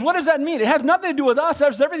 Because what does that mean? It has nothing to do with us. It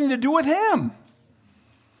has everything to do with him.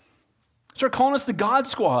 Started calling us the God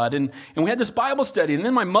Squad, and we had this Bible study, and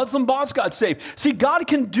then my Muslim boss got saved. See, God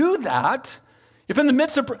can do that. If in the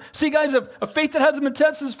midst of, guys, a faith that hasn't been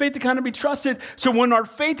tested is faith that cannot be trusted. So when our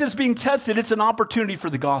faith is being tested, it's an opportunity for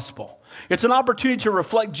the gospel. It's an opportunity to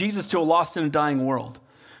reflect Jesus to a lost and a dying world,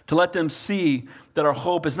 to let them see that our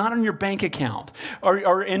hope is not in your bank account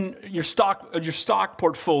or in your stock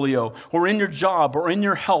portfolio or in your job or in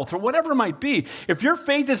your health or whatever it might be. If your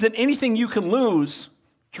faith is in anything you can lose,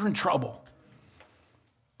 you're in trouble.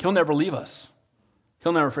 He'll never leave us.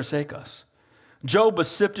 He'll never forsake us. Job was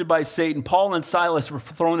sifted by Satan. Paul and Silas were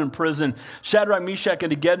thrown in prison. Shadrach, Meshach,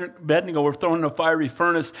 and Abednego were thrown in a fiery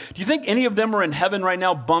furnace. Do you think any of them are in heaven right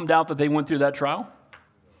now bummed out that they went through that trial?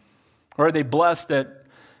 Or are they blessed that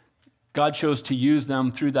God chose to use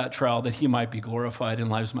them through that trial that he might be glorified and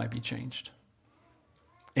lives might be changed?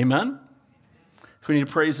 Amen? So we need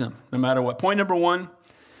to praise him no matter what. Point number 1,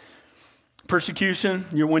 persecution.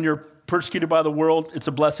 When you're persecuted by the world, it's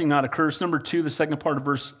a blessing, not a curse. Number 2, the second part of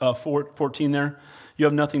verse 14 there, you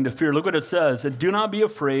have nothing to fear. Look what it says. Do not be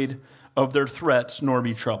afraid of their threats, nor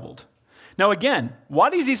be troubled. Now again, why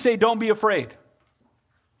does he say don't be afraid?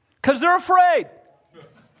 Because they're afraid.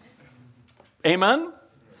 Amen?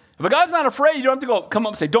 If a guy's not afraid, you don't have to come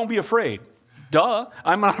up and say, don't be afraid. Duh,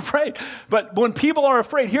 I'm not afraid. But when people are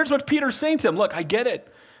afraid, here's what Peter's saying to him. Look, I get it.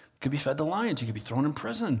 You could be fed to lions. You could be thrown in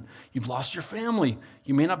prison. You've lost your family.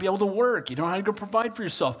 You may not be able to work. You don't know how to go provide for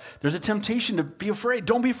yourself. There's a temptation to be afraid.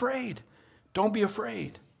 Don't be afraid. Don't be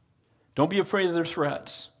afraid. Don't be afraid of their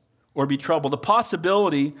threats or be troubled. The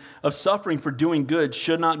possibility of suffering for doing good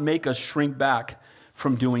should not make us shrink back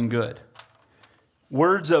from doing good.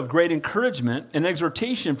 Words of great encouragement and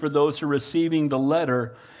exhortation for those who are receiving the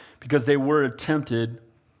letter because they were tempted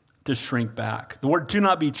to shrink back. The word do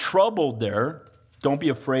not be troubled there. Don't be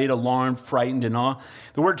afraid, alarmed, frightened, and awe.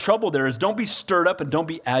 The word trouble there is don't be stirred up and don't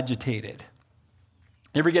be agitated.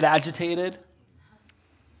 You ever get agitated?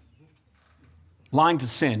 Lying to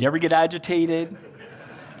sin. You ever get agitated?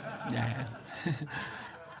 Yeah.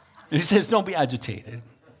 He says don't be agitated.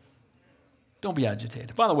 Don't be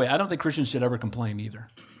agitated. By the way, I don't think Christians should ever complain either.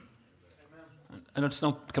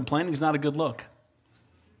 Complaining is not a good look.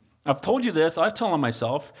 I've told you this. I've told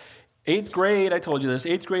myself. 8th grade, I told you this,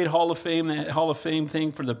 8th grade Hall of Fame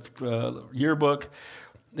thing for the yearbook.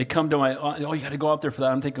 They come to you got to go out there for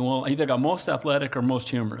that. I'm thinking, well, I either got most athletic or most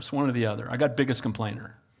humorous, one or the other. I got biggest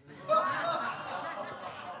complainer. I'll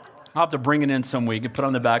have to bring it in some week and put it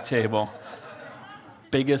on the back table.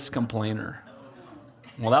 Biggest complainer.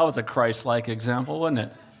 Well, that was a Christ-like example, wasn't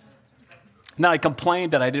it? Now I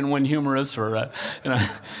complained that I didn't win humorous or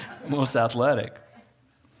most athletic.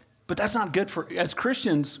 But that's not good as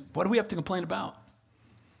Christians, what do we have to complain about?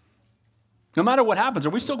 No matter what happens, are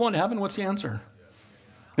we still going to heaven? What's the answer?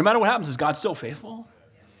 No matter what happens, is God still faithful?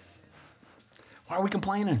 Why are we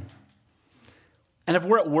complaining? And if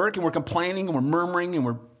we're at work and we're complaining and we're murmuring and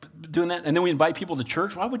we're doing that, and then we invite people to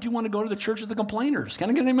church, why would you want to go to the church of the complainers? Can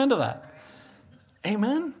I get an amen to that?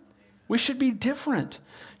 Amen? We should be different.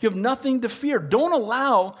 You have nothing to fear. Don't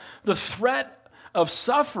allow the threat of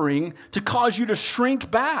suffering to cause you to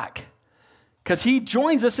shrink back. Because he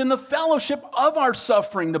joins us in the fellowship of our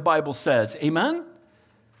suffering, the Bible says. Amen?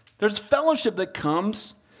 There's fellowship that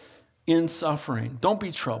comes in suffering. Don't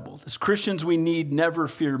be troubled. As Christians, we need never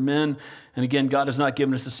fear men. And again, God has not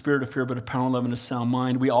given us a spirit of fear, but a power, love, and a sound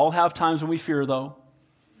mind. We all have times when we fear, though.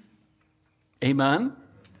 Amen?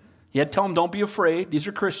 He had to tell them, don't be afraid. These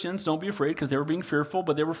are Christians. Don't be afraid because they were being fearful,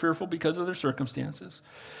 but they were fearful because of their circumstances.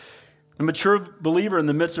 A mature believer in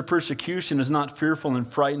the midst of persecution is not fearful and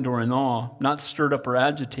frightened or in awe, not stirred up or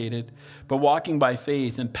agitated, but walking by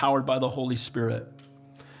faith, empowered by the Holy Spirit.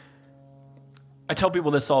 I tell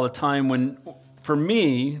people this all the time. For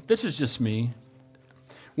me, this is just me,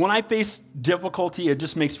 when I face difficulty, it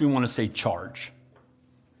just makes me want to say charge.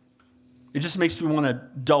 It just makes me want to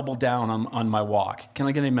double down on my walk. Can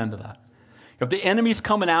I get an amen to that? If the enemy's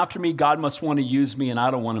coming after me, God must want to use me, and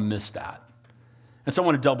I don't want to miss that. And so I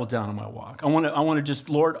want to double down on my walk. I want to just,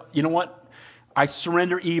 Lord, you know what? I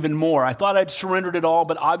surrender even more. I thought I'd surrendered it all,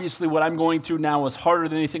 but obviously what I'm going through now is harder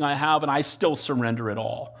than anything I have, and I still surrender it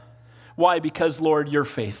all. Why? Because, Lord, you're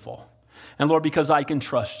faithful. And Lord, because I can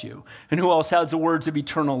trust you. And who else has the words of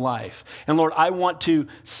eternal life? And Lord, I want to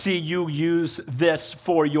see you use this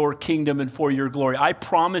for your kingdom and for your glory. I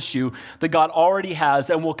promise you that God already has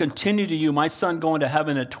and will continue to use. My son going to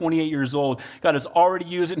heaven at 28 years old, God has already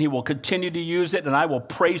used it and he will continue to use it. And I will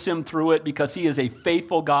praise him through it because he is a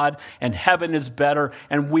faithful God and heaven is better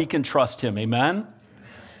and we can trust him. Amen?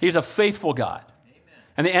 He's a faithful God.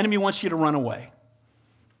 And the enemy wants you to run away.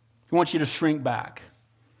 He wants you to shrink back.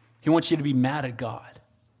 He wants you to be mad at God.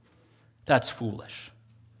 That's foolish.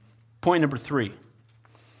 Point number 3. You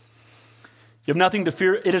have nothing to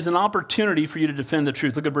fear. It is an opportunity for you to defend the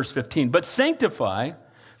truth. Look at verse 15. But sanctify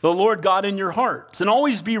the Lord God in your hearts, and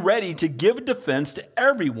always be ready to give a defense to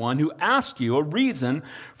everyone who asks you a reason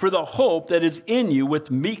for the hope that is in you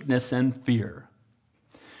with meekness and fear.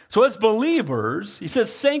 So as believers, he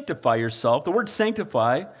says, sanctify yourself. The word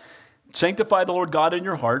sanctify the Lord God in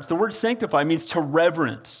your hearts. The word sanctify means to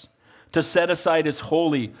reverence, to set aside as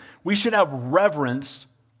holy. We should have reverence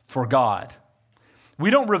for God. We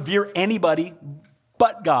don't revere anybody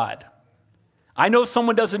but God. I know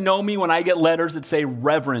someone doesn't know me when I get letters that say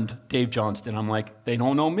Reverend Dave Johnston. I'm like, they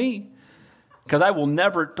don't know me. Because I will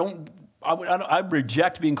never, I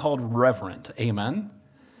reject being called Reverend. Amen.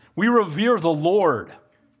 We revere the Lord,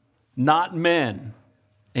 not men.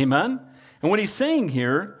 Amen. And what he's saying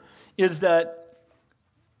here is that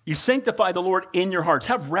you sanctify the Lord in your hearts.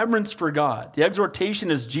 Have reverence for God. The exhortation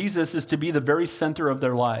is Jesus is to be the very center of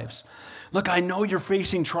their lives. Look, I know you're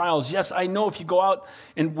facing trials. Yes, I know if you go out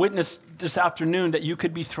and witness this afternoon that you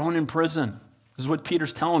could be thrown in prison. This is what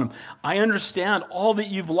Peter's telling him. I understand all that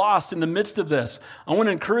you've lost in the midst of this. I want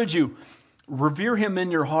to encourage you, revere him in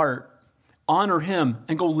your heart, honor him,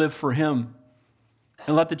 and go live for him.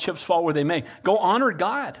 And let the chips fall where they may. Go honor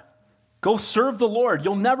God. Go serve the Lord.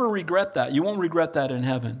 You'll never regret that. You won't regret that in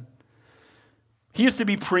heaven. He is to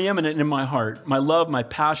be preeminent in my heart, my love, my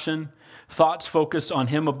passion, thoughts focused on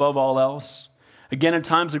him above all else. Again, in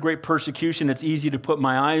times of great persecution, it's easy to put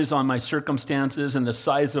my eyes on my circumstances and the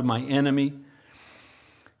size of my enemy.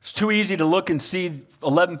 It's too easy to look and see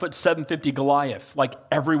 11-foot 750 Goliath like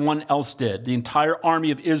everyone else did. The entire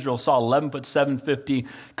army of Israel saw 11-foot 750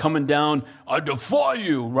 coming down. I defy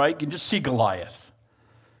you, right? You can just see Goliath.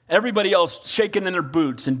 Everybody else shaking in their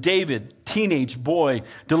boots, and David, teenage boy,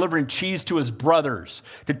 delivering cheese to his brothers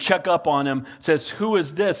to check up on him, says, who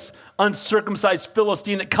is this uncircumcised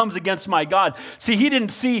Philistine that comes against my God? See, he didn't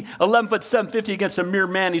see 11-foot 750 against a mere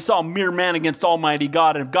man. He saw a mere man against Almighty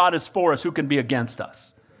God, and if God is for us, who can be against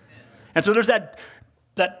us? And so there's that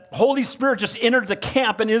Holy Spirit just entered the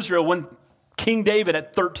camp in Israel when King David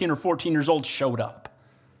at 13 or 14 years old showed up.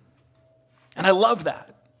 And I love that.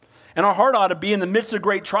 And our heart ought to be in the midst of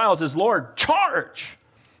great trials is, Lord, charge.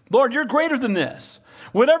 Lord, you're greater than this.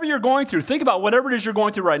 Whatever you're going through, think about whatever it is you're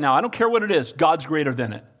going through right now. I don't care what it is. God's greater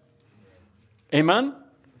than it. Amen? Amen.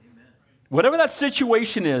 Whatever that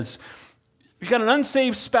situation is, you've got an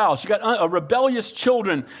unsaved spouse, you've got a rebellious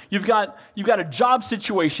children, you've got a job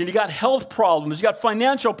situation, you've got health problems, you've got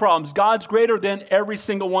financial problems. God's greater than every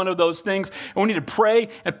single one of those things. And we need to pray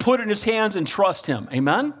and put it in his hands and trust him.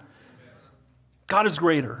 Amen? God is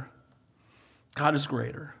greater. God is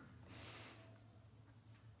greater.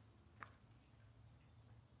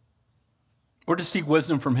 We're to seek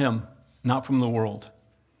wisdom from him, not from the world.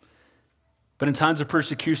 But in times of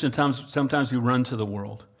persecution, sometimes we run to the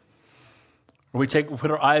world. Or we put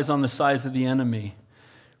our eyes on the size of the enemy.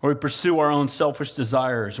 Or we pursue our own selfish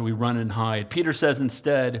desires, or we run and hide. Peter says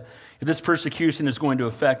instead, if this persecution is going to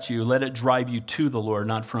affect you, let it drive you to the Lord,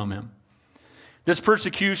 not from him. This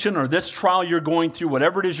persecution or this trial you're going through,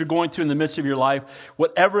 whatever it is you're going through in the midst of your life,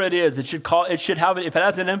 whatever it is, if it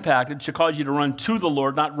has an impact, it should cause you to run to the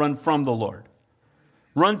Lord, not run from the Lord.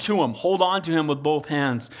 Run to him. Hold on to him with both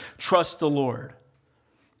hands. Trust the Lord.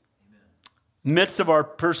 In the midst of our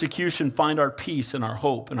persecution, find our peace and our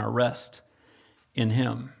hope and our rest in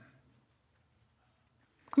him.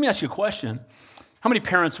 Let me ask you a question. How many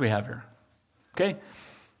parents we have here? Okay.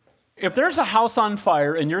 If there's a house on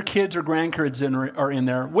fire and your kids or grandkids are in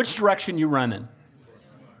there, which direction you run in?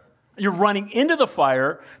 You're running into the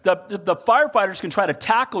fire. The firefighters can try to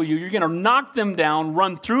tackle you. You're going to knock them down,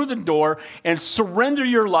 run through the door, and surrender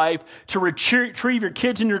your life to retrieve your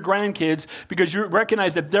kids and your grandkids because you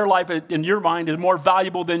recognize that their life in your mind is more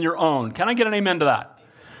valuable than your own. Can I get an amen to that?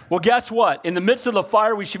 Well, guess what? In the midst of the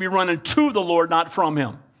fire, we should be running to the Lord, not from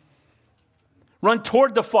him. Run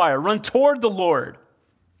toward the fire. Run toward the Lord.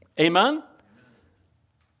 Amen?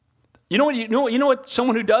 You know what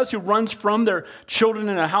someone who does, who runs from their children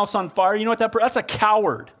in a house on fire, you know what that's a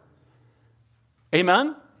coward.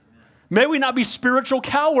 Amen? May we not be spiritual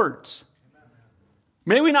cowards.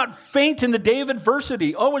 May we not faint in the day of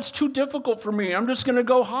adversity. Oh, it's too difficult for me. I'm just going to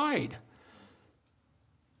go hide.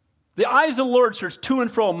 The eyes of the Lord search to and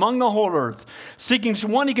fro among the whole earth, seeking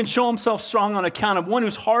one he can show himself strong on account of, one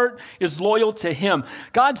whose heart is loyal to him.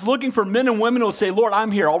 God's looking for men and women who will say, Lord,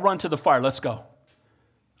 I'm here. I'll run to the fire. Let's go.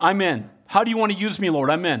 I'm in. How do you want to use me, Lord?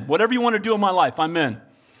 I'm in. Whatever you want to do in my life, I'm in.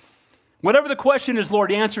 Whatever the question is, Lord,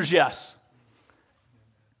 the answer is yes.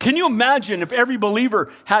 Can you imagine if every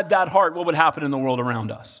believer had that heart, what would happen in the world around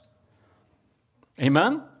us?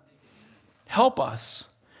 Amen? Help us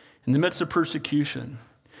in the midst of persecution.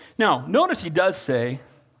 Now, notice he does say,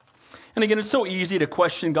 And again, it's so easy to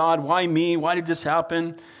question God. Why me? Why did this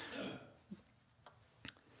happen?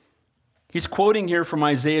 He's quoting here from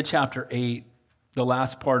Isaiah chapter 8, the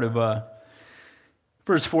last part of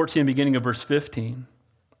verse 14, beginning of verse 15.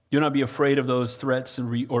 Do not be afraid of those threats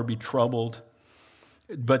or be troubled,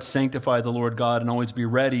 but sanctify the Lord God and always be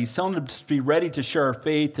ready. He's telling them to be ready to share our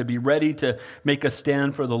faith, to be ready to make a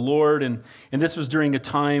stand for the Lord. And this was during a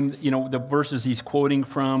time, the verses he's quoting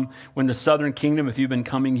from when the southern kingdom, if you've been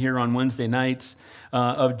coming here on Wednesday nights,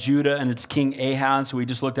 of Judah and its king Ahaz, who we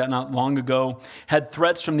just looked at not long ago, had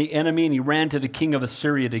threats from the enemy, and he ran to the king of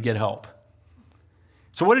Assyria to get help.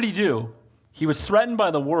 So what did he do? He was threatened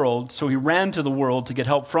by the world, so he ran to the world to get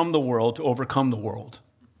help from the world to overcome the world.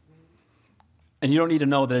 And you don't need to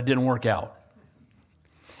know that it didn't work out.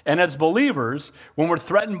 And as believers, when we're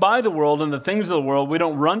threatened by the world and the things of the world, we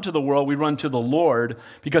don't run to the world, we run to the Lord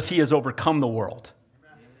because he has overcome the world.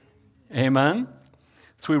 Amen?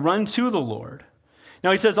 So we run to the Lord.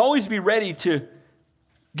 Now he says, always be ready to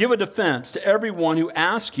give a defense to everyone who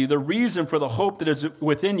asks you the reason for the hope that is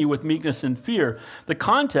within you with meekness and fear. The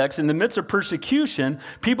context, in the midst of persecution,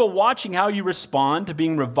 people watching how you respond to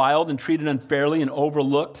being reviled and treated unfairly and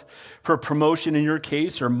overlooked for a promotion in your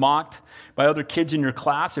case, or mocked by other kids in your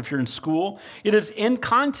class if you're in school. It is in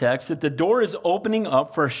context that the door is opening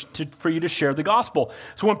up for you to share the gospel.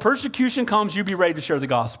 So when persecution comes, you be ready to share the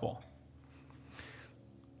gospel.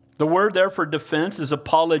 The word there for defense is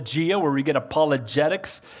apologia, where we get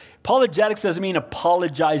apologetics. Apologetics doesn't mean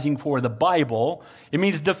apologizing for the Bible. It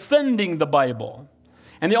means defending the Bible.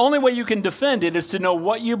 And the only way you can defend it is to know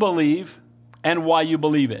what you believe and why you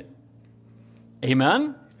believe it.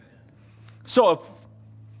 Amen? So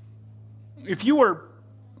if you were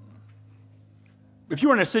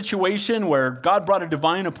in a situation where God brought a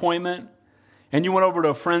divine appointment and you went over to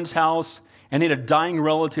a friend's house and he had a dying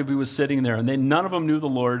relative who was sitting there, and none of them knew the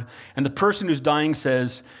Lord, and the person who's dying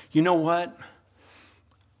says, you know what?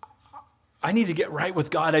 I need to get right with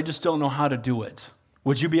God. I just don't know how to do it.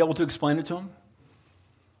 Would you be able to explain it to him?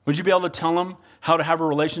 Would you be able to tell him how to have a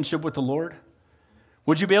relationship with the Lord?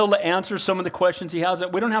 Would you be able to answer some of the questions he has?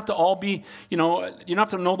 We don't have to all be, you don't have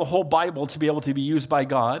to know the whole Bible to be able to be used by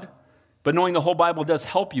God, but knowing the whole Bible does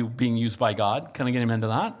help you being used by God. Can I get him into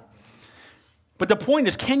that? But the point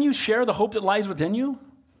is, can you share the hope that lies within you?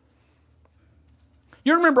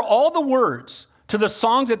 You remember all the words to the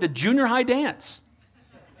songs at the junior high dance.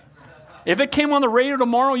 If it came on the radio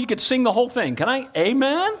tomorrow, you could sing the whole thing. Can I?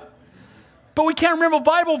 Amen? But we can't remember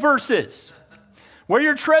Bible verses. Where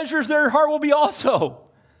your treasure is, there your heart will be also.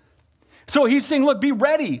 So he's saying, look, be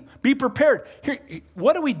ready, be prepared. Here,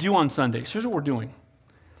 what do we do on Sundays? Here's what we're doing.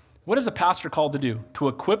 What is a pastor called to do? To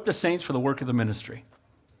equip the saints for the work of the ministry.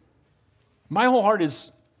 My whole heart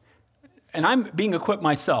is, and I'm being equipped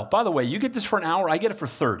myself. By the way, you get this for an hour, I get it for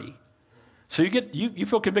 30. So you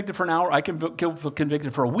feel convicted for an hour, I can feel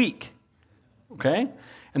convicted for a week. Okay?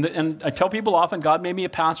 And I tell people often, God made me a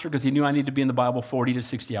pastor because he knew I needed to be in the Bible 40 to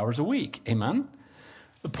 60 hours a week. Amen?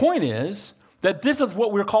 The point is that this is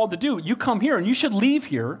what we're called to do. You come here and you should leave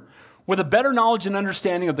here with a better knowledge and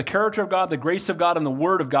understanding of the character of God, the grace of God, and the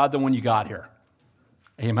word of God than when you got here.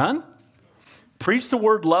 Amen? Preach the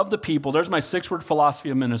word, love the people. There's my 6-word philosophy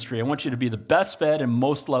of ministry. I want you to be the best fed and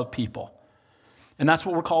most loved people. And that's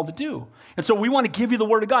what we're called to do. And so we want to give you the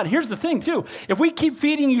word of God. Here's the thing, too. If we keep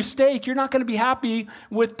feeding you steak, you're not going to be happy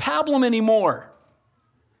with pablum anymore.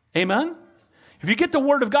 Amen? If you get the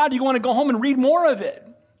word of God, you want to go home and read more of it.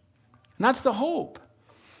 And that's the hope.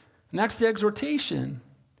 And that's the exhortation.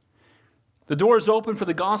 The door is open for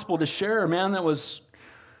the gospel to share. Man, that was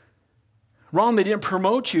wrong. They didn't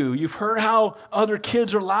promote you. You've heard how other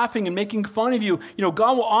kids are laughing and making fun of you.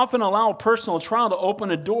 God will often allow a personal trial to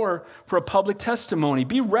open a door for a public testimony.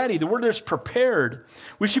 Be ready. The word is prepared.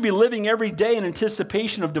 We should be living every day in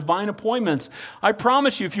anticipation of divine appointments. I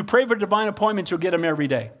promise you, if you pray for divine appointments, you'll get them every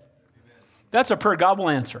day. Amen. That's a prayer God will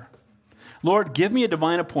answer. Lord, give me a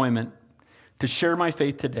divine appointment to share my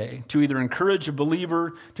faith today, to either encourage a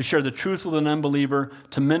believer, to share the truth with an unbeliever,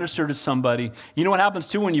 to minister to somebody. You know what happens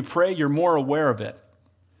too when you pray? You're more aware of it.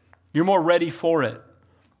 You're more ready for it.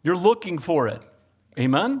 You're looking for it.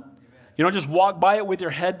 Amen? You don't just walk by it with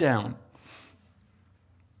your head down.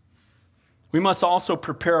 We must also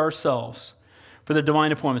prepare ourselves for the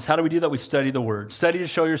divine appointments. How do we do that? We study the word. Study to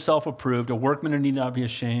show yourself approved, a workman who need not be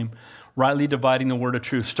ashamed, rightly dividing the word of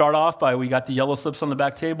truth. Start off by, we got the yellow slips on the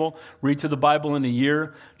back table, read through the Bible in a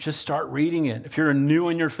year. Just start reading it. If you're new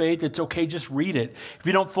in your faith, it's okay, just read it. If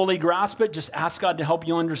you don't fully grasp it, just ask God to help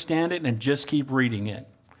you understand it and just keep reading it.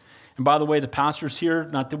 And by the way, the pastors here,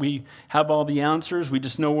 not that we have all the answers, we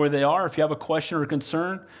just know where they are. If you have a question or a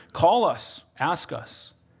concern, call us, ask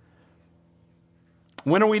us.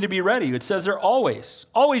 When are we to be ready? It says there always.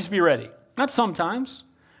 Always be ready. Not sometimes.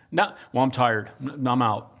 Not, well, I'm tired. I'm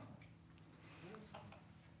out.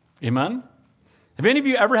 Amen? Have any of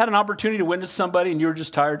you ever had an opportunity to witness somebody and you were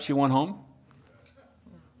just tired, so you went home?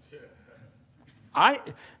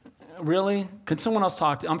 Really? Can someone else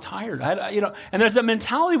talk to? I'm tired. And there's that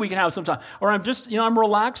mentality we can have sometimes. Or I'm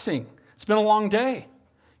relaxing. It's been a long day.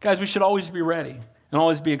 Guys, we should always be ready and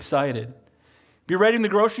always be excited. Be ready in the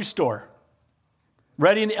grocery store.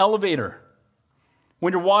 Ready in the elevator.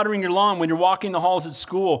 When you're watering your lawn, when you're walking the halls at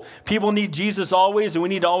school. People need Jesus always, and we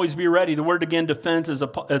need to always be ready. The word, again, defense as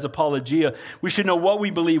apologia. We should know what we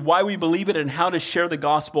believe, why we believe it, and how to share the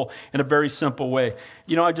gospel in a very simple way.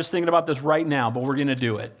 I'm just thinking about this right now, but we're going to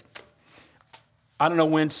do it. I don't know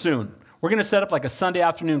when, soon. We're going to set up like a Sunday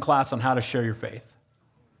afternoon class on how to share your faith.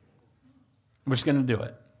 We're just going to do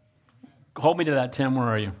it. Hold me to that, Tim. Where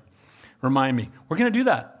are you? Remind me. We're going to do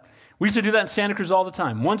that. We used to do that in Santa Cruz all the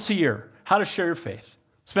time. Once a year, how to share your faith.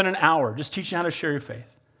 Spend an hour just teaching how to share your faith.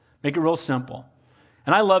 Make it real simple.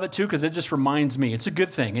 And I love it too because it just reminds me. It's a good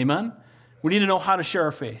thing. Amen? We need to know how to share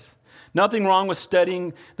our faith. Nothing wrong with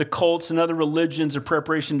studying the cults and other religions in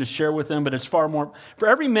preparation to share with them, but it's far more. For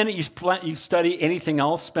every minute you study anything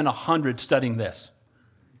else, spend 100 studying this.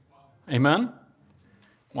 Amen?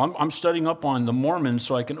 Well, I'm studying up on the Mormons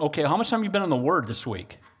so I can, okay, how much time have you been on the Word this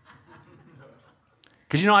week?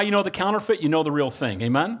 Because you know how you know the counterfeit? You know the real thing.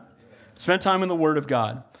 Amen? Spend time in the Word of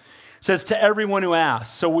God. It says, to everyone who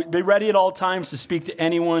asks. So be ready at all times to speak to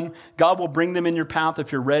anyone. God will bring them in your path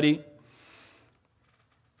if you're ready.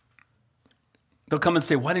 They'll come and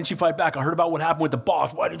say, why didn't you fight back? I heard about what happened with the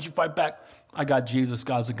boss. Why didn't you fight back? I got Jesus.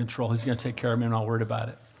 God's in control. He's going to take care of me. I'm not worried about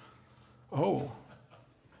it. Oh,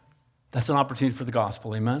 that's an opportunity for the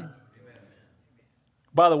gospel. Amen? Amen.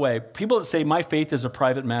 By the way, people that say my faith is a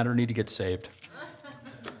private matter need to get saved.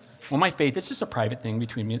 Well, my faith, it's just a private thing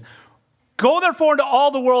between me. Go therefore into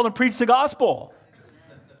all the world and preach the gospel.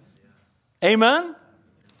 Amen?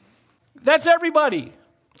 That's everybody.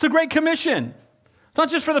 It's a great commission. It's not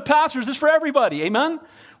just for the pastors, it's for everybody. Amen?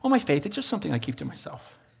 Well, my faith, it's just something I keep to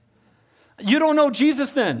myself. You don't know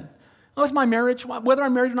Jesus then. Oh, it's my marriage. Whether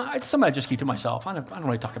I'm married or not, it's something I just keep to myself. I don't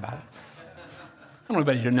really talk about it. I don't want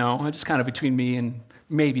anybody to know. It's just kind of between me and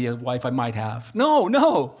maybe a wife I might have.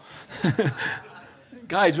 No.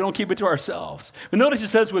 Guys, we don't keep it to ourselves. But notice it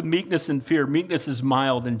says with meekness and fear. Meekness is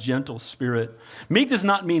mild and gentle spirit. Meek does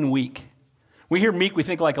not mean weak. We hear meek, we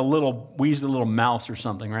think like a little wheezed little mouse or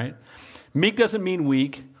something, right? Meek doesn't mean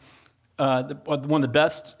weak. One of the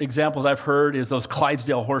best examples I've heard is those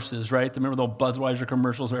Clydesdale horses, right? Remember those Budweiser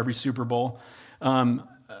commercials of every Super Bowl? The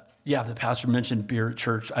pastor mentioned beer at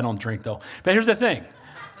church. I don't drink, though. But here's the thing.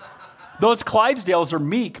 Those Clydesdales are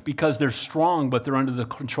meek because they're strong, but they're under the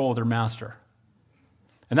control of their master.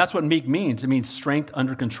 And that's what meek means. It means strength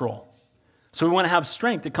under control. So we want to have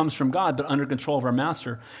strength that comes from God, but under control of our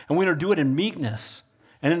master. And we want to do it in meekness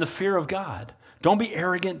and in the fear of God. Don't be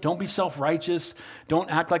arrogant. Don't be self-righteous. Don't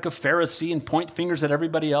act like a Pharisee and point fingers at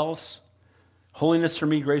everybody else. Holiness for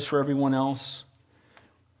me, grace for everyone else.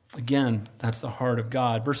 Again, that's the heart of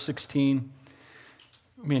God. Verse 16,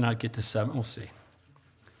 we may not get to 7. We'll see. It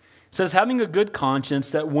says, having a good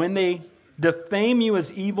conscience, that when they defame you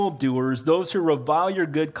as evildoers, those who revile your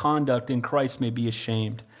good conduct in Christ may be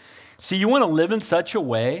ashamed. See, you want to live in such a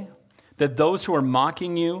way that those who are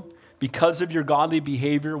mocking you because of your godly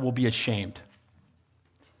behavior will be ashamed.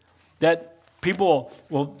 That people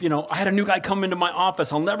will, I had a new guy come into my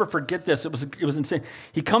office. I'll never forget this. It was insane.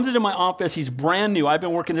 He comes into my office. He's brand new. I've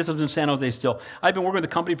been working, this was in San Jose still. I've been working with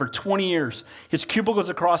the company for 20 years. His cubicle goes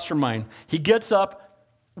across from mine. He gets up,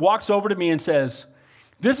 walks over to me and says,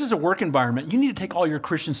 this is a work environment. You need to take all your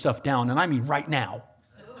Christian stuff down, and I mean right now.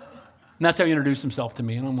 And that's how he introduced himself to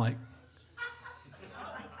me. And I'm like,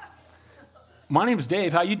 my name's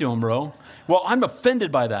Dave. How you doing, bro? Well, I'm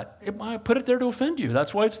offended by that. I put it there to offend you.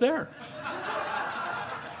 That's why it's there.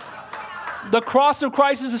 The cross of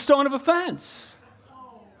Christ is a stone of offense.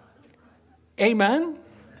 Amen?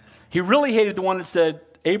 He really hated the one that said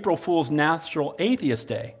April Fool's Natural Atheist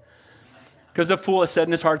Day. Because the fool has said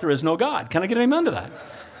in his heart there is no God. Can I get an amen to that?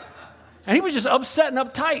 And he was just upset and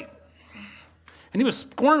uptight. And he was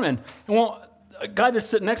squirming. And a guy that's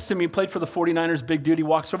sitting next to me played for the 49ers, big dude. He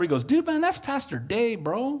walks over, he goes, dude, man, that's Pastor Dave,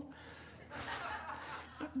 bro.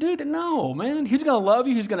 Dude, no, man. He's going to love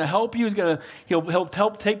you. He's going to help you. He'll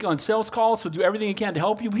help take on sales calls. He'll do everything he can to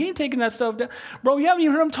help you. He ain't taking that stuff down. Bro, you haven't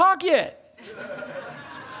even heard him talk yet.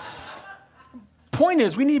 Point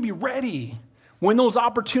is, we need to be ready. when those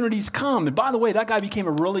opportunities come, and by the way, that guy became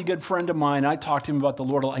a really good friend of mine. I talked to him about the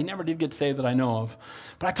Lord a lot. He never did get saved that I know of,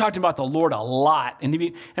 but I talked to him about the Lord a lot.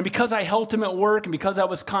 And because I helped him at work and because I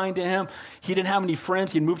was kind to him, he didn't have any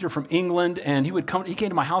friends. He'd moved here from England, and he came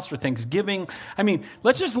to my house for Thanksgiving. I mean,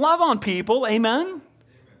 let's just love on people, amen?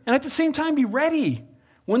 And at the same time, be ready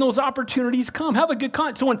when those opportunities come. Have a good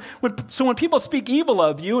So when people speak evil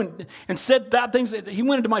of you and said bad things, he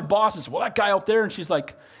went into my boss and said, well, that guy out there, and she's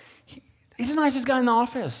like, he's the nicest guy in the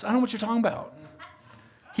office. I don't know what you're talking about.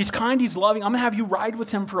 He's kind, he's loving. I'm going to have you ride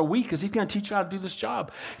with him for a week because he's going to teach you how to do this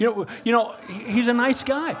job. You know, he's a nice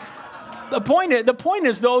guy. The point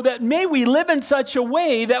is, though, that may we live in such a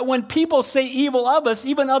way that when people say evil of us,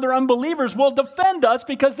 even other unbelievers will defend us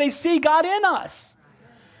because they see God in us.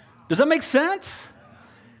 Does that make sense?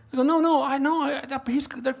 They go, no, I know.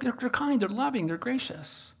 They're kind, they're loving, they're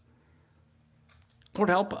gracious. Lord,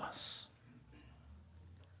 help us.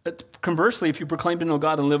 Conversely, if you proclaim to know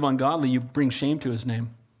God and live ungodly, you bring shame to his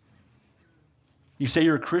name. You say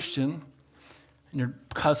you're a Christian, and you're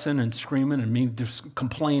cussing and screaming and just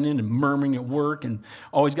complaining and murmuring at work and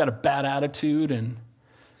always got a bad attitude. And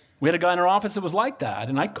we had a guy in our office that was like that.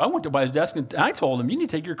 And I went by his desk and I told him, you need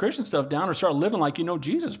to take your Christian stuff down or start living like you know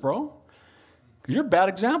Jesus, bro. Because you're a bad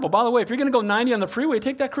example. By the way, if you're going to go 90 on the freeway,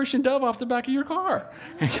 take that Christian Dove off the back of your car.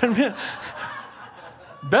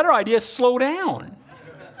 Better idea is slow down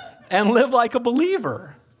and live like a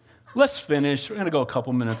believer. Let's finish. We're going to go a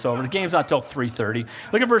couple minutes over. The game's not till 3:30.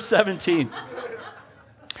 Look at verse 17.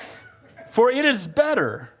 For it is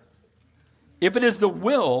better, if it is the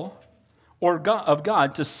will of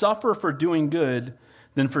God, to suffer for doing good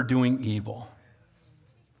than for doing evil.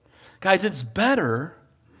 Guys, it's better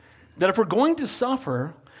that if we're going to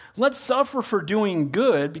suffer, let's suffer for doing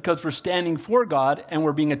good because we're standing for God and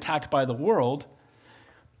we're being attacked by the world,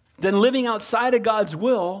 than living outside of God's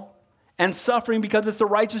will and suffering because it's the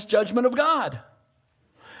righteous judgment of God.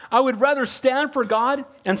 I would rather stand for God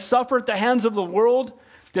and suffer at the hands of the world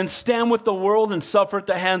than stand with the world and suffer at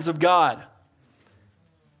the hands of God.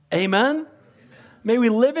 Amen? May we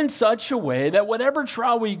live in such a way that whatever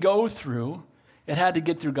trial we go through, it had to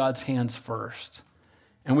get through God's hands first,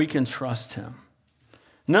 and we can trust him.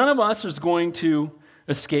 None of us is going to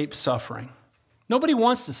escape suffering. Nobody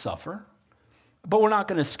wants to suffer, but we're not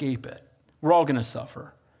going to escape it. We're all going to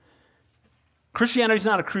suffer. Christianity is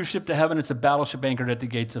not a cruise ship to heaven. It's a battleship anchored at the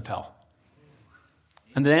gates of hell.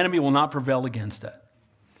 And the enemy will not prevail against it.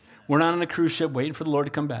 We're not on a cruise ship waiting for the Lord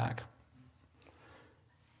to come back.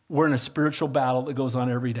 We're in a spiritual battle that goes on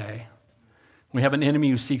every day. We have an enemy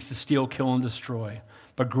who seeks to steal, kill, and destroy.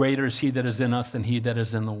 But greater is he that is in us than he that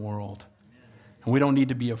is in the world. And we don't need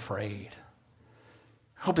to be afraid.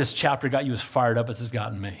 I hope this chapter got you as fired up as it's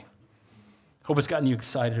gotten me. I hope it's gotten you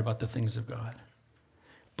excited about the things of God.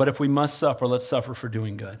 But if we must suffer, let's suffer for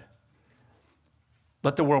doing good.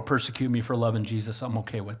 Let the world persecute me for loving Jesus. I'm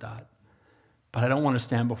okay with that. But I don't want to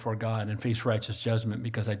stand before God and face righteous judgment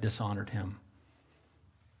because I dishonored him.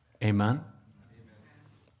 Amen?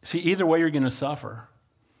 See, either way you're going to suffer,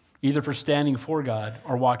 either for standing for God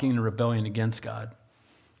or walking in rebellion against God.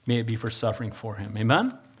 May it be for suffering for him.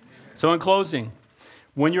 Amen? So in closing,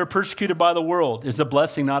 when you're persecuted by the world, it's a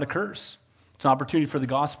blessing, not a curse. It's an opportunity for the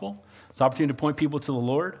gospel. It's an opportunity to point people to the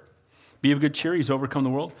Lord. Be of good cheer. He's overcome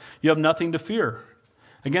the world. You have nothing to fear.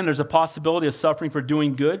 Again, there's a possibility of suffering for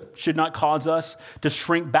doing good should not cause us to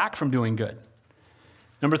shrink back from doing good.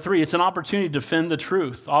 Number 3, it's an opportunity to defend the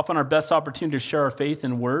truth. Often our best opportunity to share our faith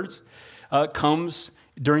in words comes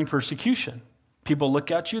during persecution. People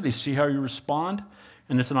look at you, they see how you respond,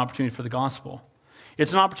 and it's an opportunity for the gospel.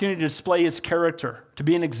 It's an opportunity to display his character, to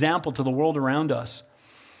be an example to the world around us.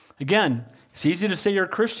 Again, it's easy to say you're a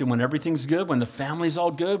Christian when everything's good, when the family's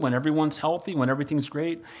all good, when everyone's healthy, when everything's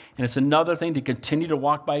great. And it's another thing to continue to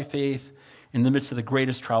walk by faith in the midst of the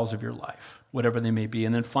greatest trials of your life, whatever they may be.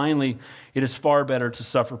 And then finally, it is far better to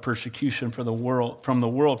suffer persecution from the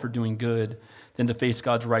world for doing good than to face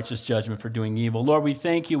God's righteous judgment for doing evil. Lord, we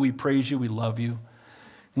thank you, we praise you, we love you.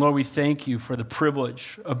 Lord, we thank you for the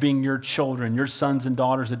privilege of being your children, your sons and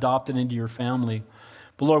daughters adopted into your family.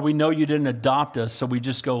 But Lord, we know you didn't adopt us so we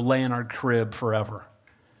just go lay in our crib forever.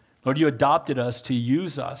 Lord, you adopted us to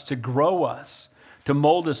use us, to grow us, to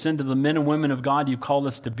mold us into the men and women of God you've called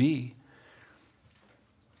us to be.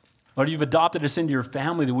 Lord, you've adopted us into your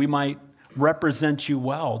family that we might represent you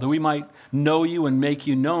well, that we might know you and make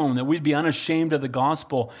you known, that we'd be unashamed of the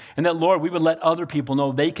gospel, and that, Lord, we would let other people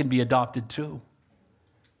know they can be adopted too.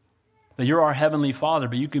 That you're our heavenly Father,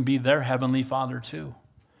 but you can be their heavenly Father too.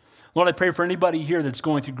 Lord, I pray for anybody here that's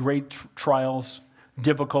going through great trials,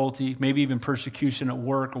 difficulty, maybe even persecution at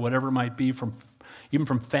work or whatever it might be from even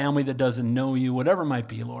from family that doesn't know you, whatever it might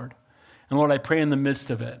be, Lord. And Lord, I pray in the midst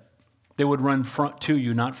of it, they would run to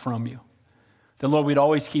you, not from you. That, Lord, we'd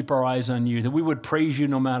always keep our eyes on you, that we would praise you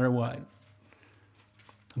no matter what.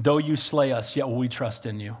 Though you slay us, yet will we trust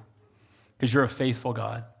in you, because you're a faithful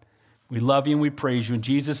God. We love you and we praise you. In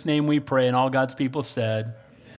Jesus' name we pray, and all God's people said,